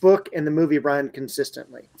book and the movie run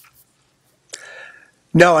consistently.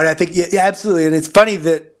 No, and I think, yeah, absolutely. And it's funny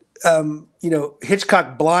that,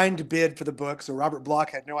 Hitchcock blind bid for the book. So Robert Bloch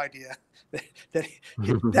had no idea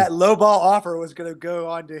that lowball offer was going to go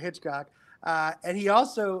on to Hitchcock. And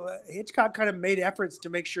Hitchcock kind of made efforts to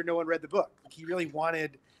make sure no one read the book. He really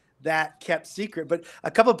wanted that kept secret. But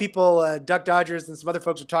a couple of people, Duck Dodgers and some other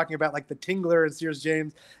folks, are talking about like the Tingler and Sears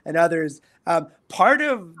James and others. Part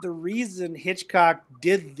of the reason Hitchcock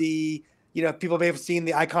did people may have seen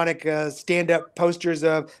the iconic stand-up posters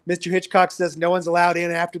of Mr. Hitchcock says no one's allowed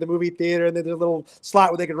in after the movie theater, and then there's a little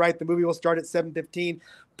slot where they could write the movie will start at 7:15.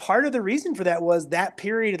 Part of the reason for that was that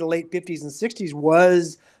period of the late 50s and 60s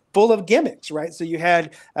was full of gimmicks, right? So you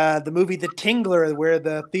had the movie The Tingler, where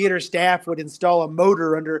the theater staff would install a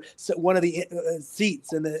motor under one of the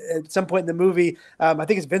seats. And at some point in the movie, I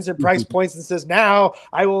think it's Vincent Price points and says, "Now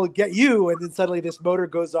I will get you." And then suddenly this motor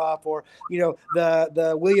goes off. Or,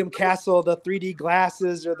 the William Castle, the 3D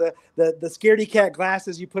glasses, or the scaredy cat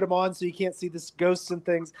glasses, you put them on so you can't see the ghosts and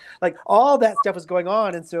things. Like all that stuff was going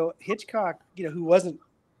on. And so Hitchcock, who wasn't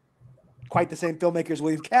quite the same filmmaker as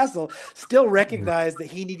William Castle, still recognized that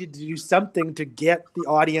he needed to do something to get the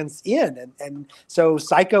audience in. And so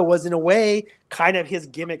Psycho was, in a way, kind of his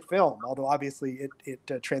gimmick film, although obviously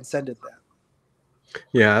it transcended that.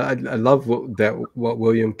 Yeah, I love what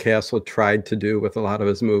William Castle tried to do with a lot of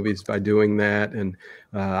his movies by doing that. And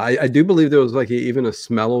I do believe there was even a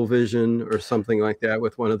smell-o-vision or something like that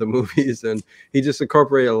with one of the movies. And he just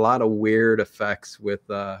incorporated a lot of weird effects with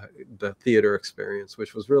the theater experience,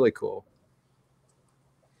 which was really cool.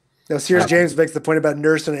 Now, Sears James makes the point about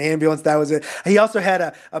nurse and ambulance. That was it. He also had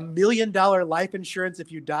a $1 million life insurance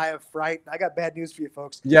if you die of fright. I got bad news for you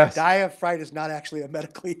folks. Yes. Die of fright is not actually a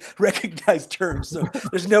medically recognized term. So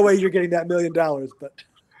there's no way you're getting that $1 million. But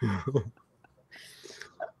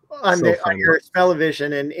on your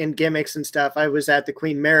smell-o-vision and gimmicks and stuff, I was at the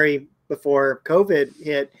Queen Mary before COVID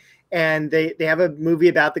hit, and they have a movie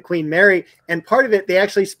about the Queen Mary, and part of it, they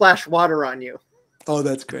actually splash water on you. Oh,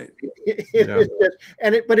 that's great.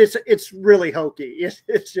 But it's really hokey.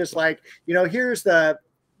 It's just like, here's the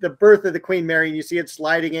birth of the Queen Mary, and you see it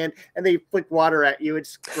sliding in, and they flick water at you.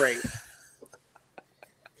 It's great.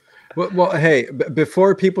 Well, hey,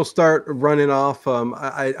 before people start running off,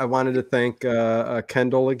 I wanted to thank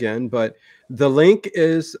Kendall again, but the link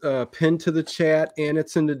is pinned to the chat, and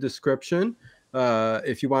it's in the description.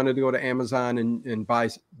 If you wanted to go to Amazon and buy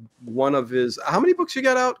one of his, how many books you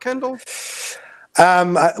got out, Kendall?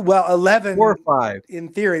 11 4 or 5 in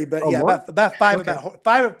theory, but about 5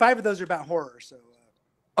 five of those are about horror. So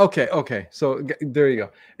okay, so there you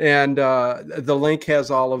go. And the link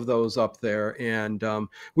has all of those up there, and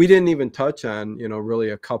we didn't even touch on really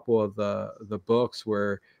a couple of the books,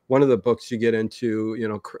 where one of the books you get into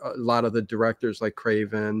a lot of the directors like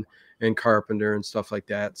Craven and Carpenter and stuff like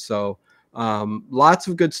that. So lots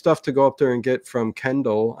of good stuff to go up there and get from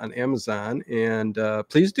Kendall on Amazon, and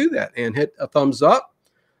please do that and hit a thumbs up,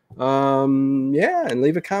 and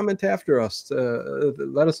leave a comment after us.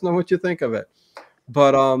 Let us know what you think of it.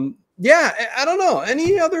 But I don't know,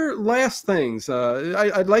 any other last things.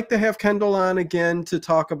 I'd like to have Kendall on again to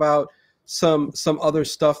talk about some other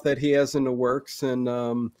stuff that he has in the works, and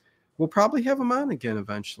we'll probably have him on again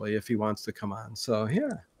eventually if he wants to come on. So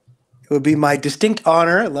it would be my distinct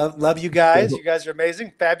honor. Love you guys. You guys are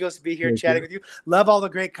amazing. Fabulous to be here chatting with you. Love all the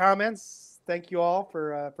great comments. Thank you all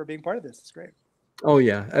for being part of this. It's great. Oh,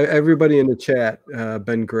 yeah. Everybody in the chat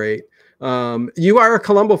been great. You are a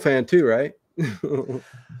Columbo fan too, right?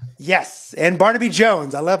 Yes, and Barnaby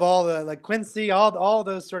Jones. I love all the like Quincy, all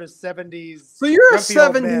those sort of 70s. So you're a grumpy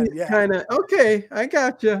old 70s man. Yeah. kind of, okay, I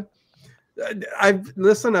got you. I've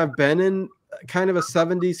been in kind of a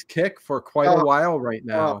 70s kick for quite a while right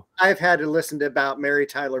now. I've had to listen to about Mary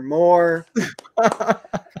Tyler Moore.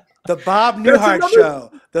 The Bob Newhart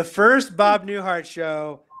show. The first Bob Newhart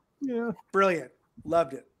show. Yeah. Brilliant.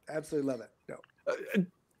 Loved it. Absolutely love it. No.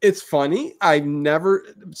 It's funny. I've never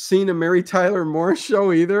seen a Mary Tyler Moore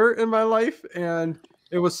show either in my life. And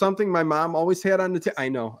it was something my mom always had on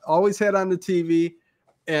the always had on the TV.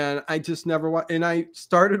 And I just never watched. And I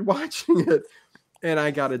started watching it and I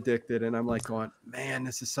got addicted. And I'm like going, man,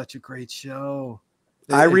 this is such a great show.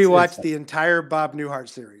 I rewatched the entire Bob Newhart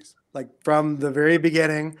series, like from the very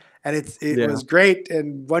beginning. And it was great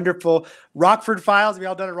and wonderful. Rockford Files. Have you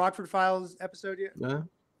all done a Rockford Files episode yet? Yeah.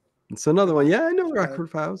 It's another one. Yeah, I know Rockford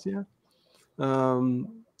Files. Yeah.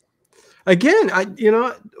 Again,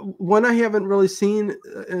 one I haven't really seen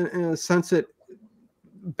in a sense that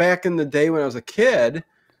back in the day when I was a kid.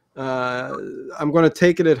 I'm going to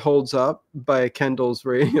take it holds up by Kendall's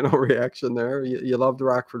reaction there. You love the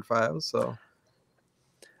Rockford Files, so.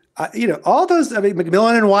 All those. I mean,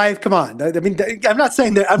 Macmillan and Wife. Come on. I mean, I'm not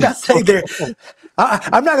saying they're. I'm not going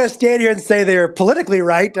to stand here and say they're politically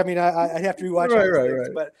right. I mean, I have to rewatch things,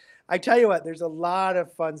 but I tell you what, there's a lot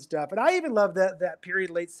of fun stuff, and I even love that period,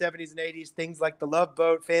 late 70s and 80s, things like The Love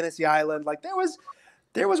Boat, Fantasy Island. Like there was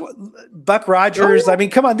Buck Rogers. I mean,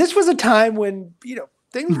 come on, this was a time when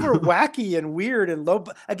things were wacky and weird and low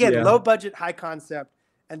budget, high concept.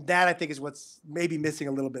 And that, I think, is what's maybe missing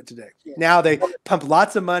a little bit today. Yeah. Now they pump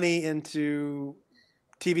lots of money into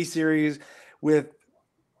TV series with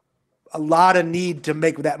a lot of need to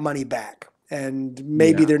make that money back. And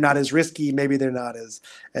maybe they're not as risky. Maybe they're not as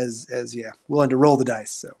willing to roll the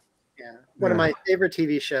dice. So, one of my favorite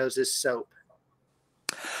TV shows is Soap.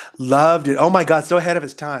 Loved it. Oh my God, so ahead of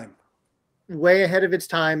its time. Way ahead of its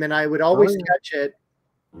time, and I would always catch it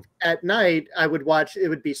at night. I would watch. It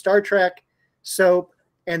would be Star Trek, Soap,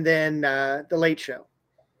 and then The Late Show.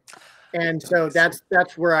 And so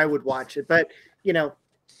that's where I would watch it. But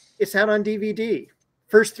it's out on DVD.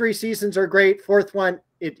 First 3 seasons are great. Fourth one,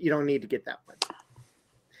 you don't need to get that one.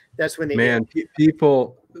 That's when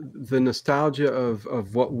people, the nostalgia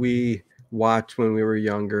of what we watched when we were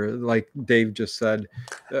younger, like Dave just said,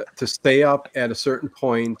 to stay up at a certain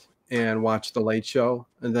point and watch The Late Show,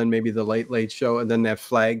 and then maybe The Late Show, and then that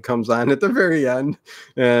flag comes on at the very end,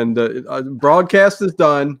 and broadcast is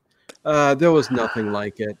done. There was nothing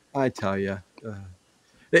like it, I tell you.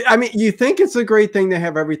 I mean, you think it's a great thing to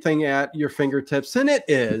have everything at your fingertips, and it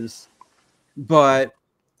is, but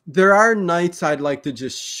there are nights I'd like to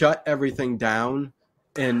just shut everything down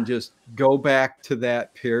and just go back to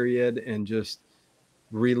that period and just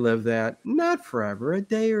relive that. Not forever, a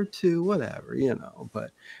day or two, whatever,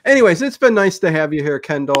 but anyways, it's been nice to have you here,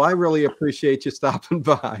 Kendall. I really appreciate you stopping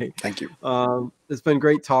by. Thank you. It's been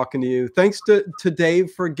great talking to you. Thanks to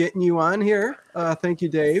Dave for getting you on here. Thank you,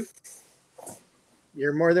 Dave.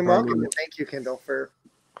 You're more than welcome. And thank you, Kendall, for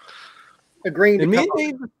agreeing to come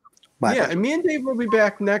on. And me and Dave will be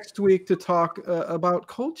back next week to talk about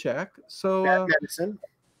Kolchak. So Bad Medicine.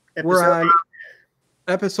 We're on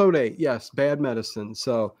episode 8. Yes, Bad Medicine.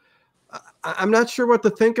 So I'm not sure what to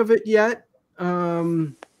think of it yet,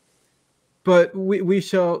 but we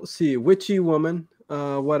shall see. Witchy woman,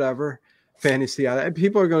 whatever. Fantasy.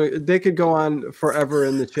 People they could go on forever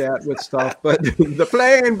in the chat with stuff, but the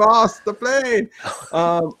plane, boss, the plane.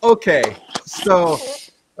 Okay. So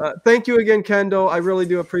thank you again, Kendall. I really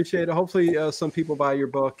do appreciate it. Hopefully some people buy your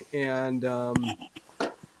book, and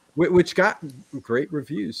which got great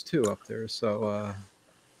reviews too up there. So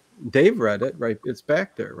Dave read it, right? It's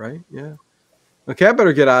back there, right? Yeah. Okay, I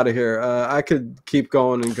better get out of here. I could keep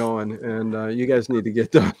going and going, and you guys need to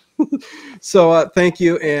get done. So thank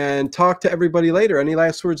you, and talk to everybody later. Any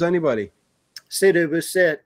last words, anybody? Sit, Ubu, sit.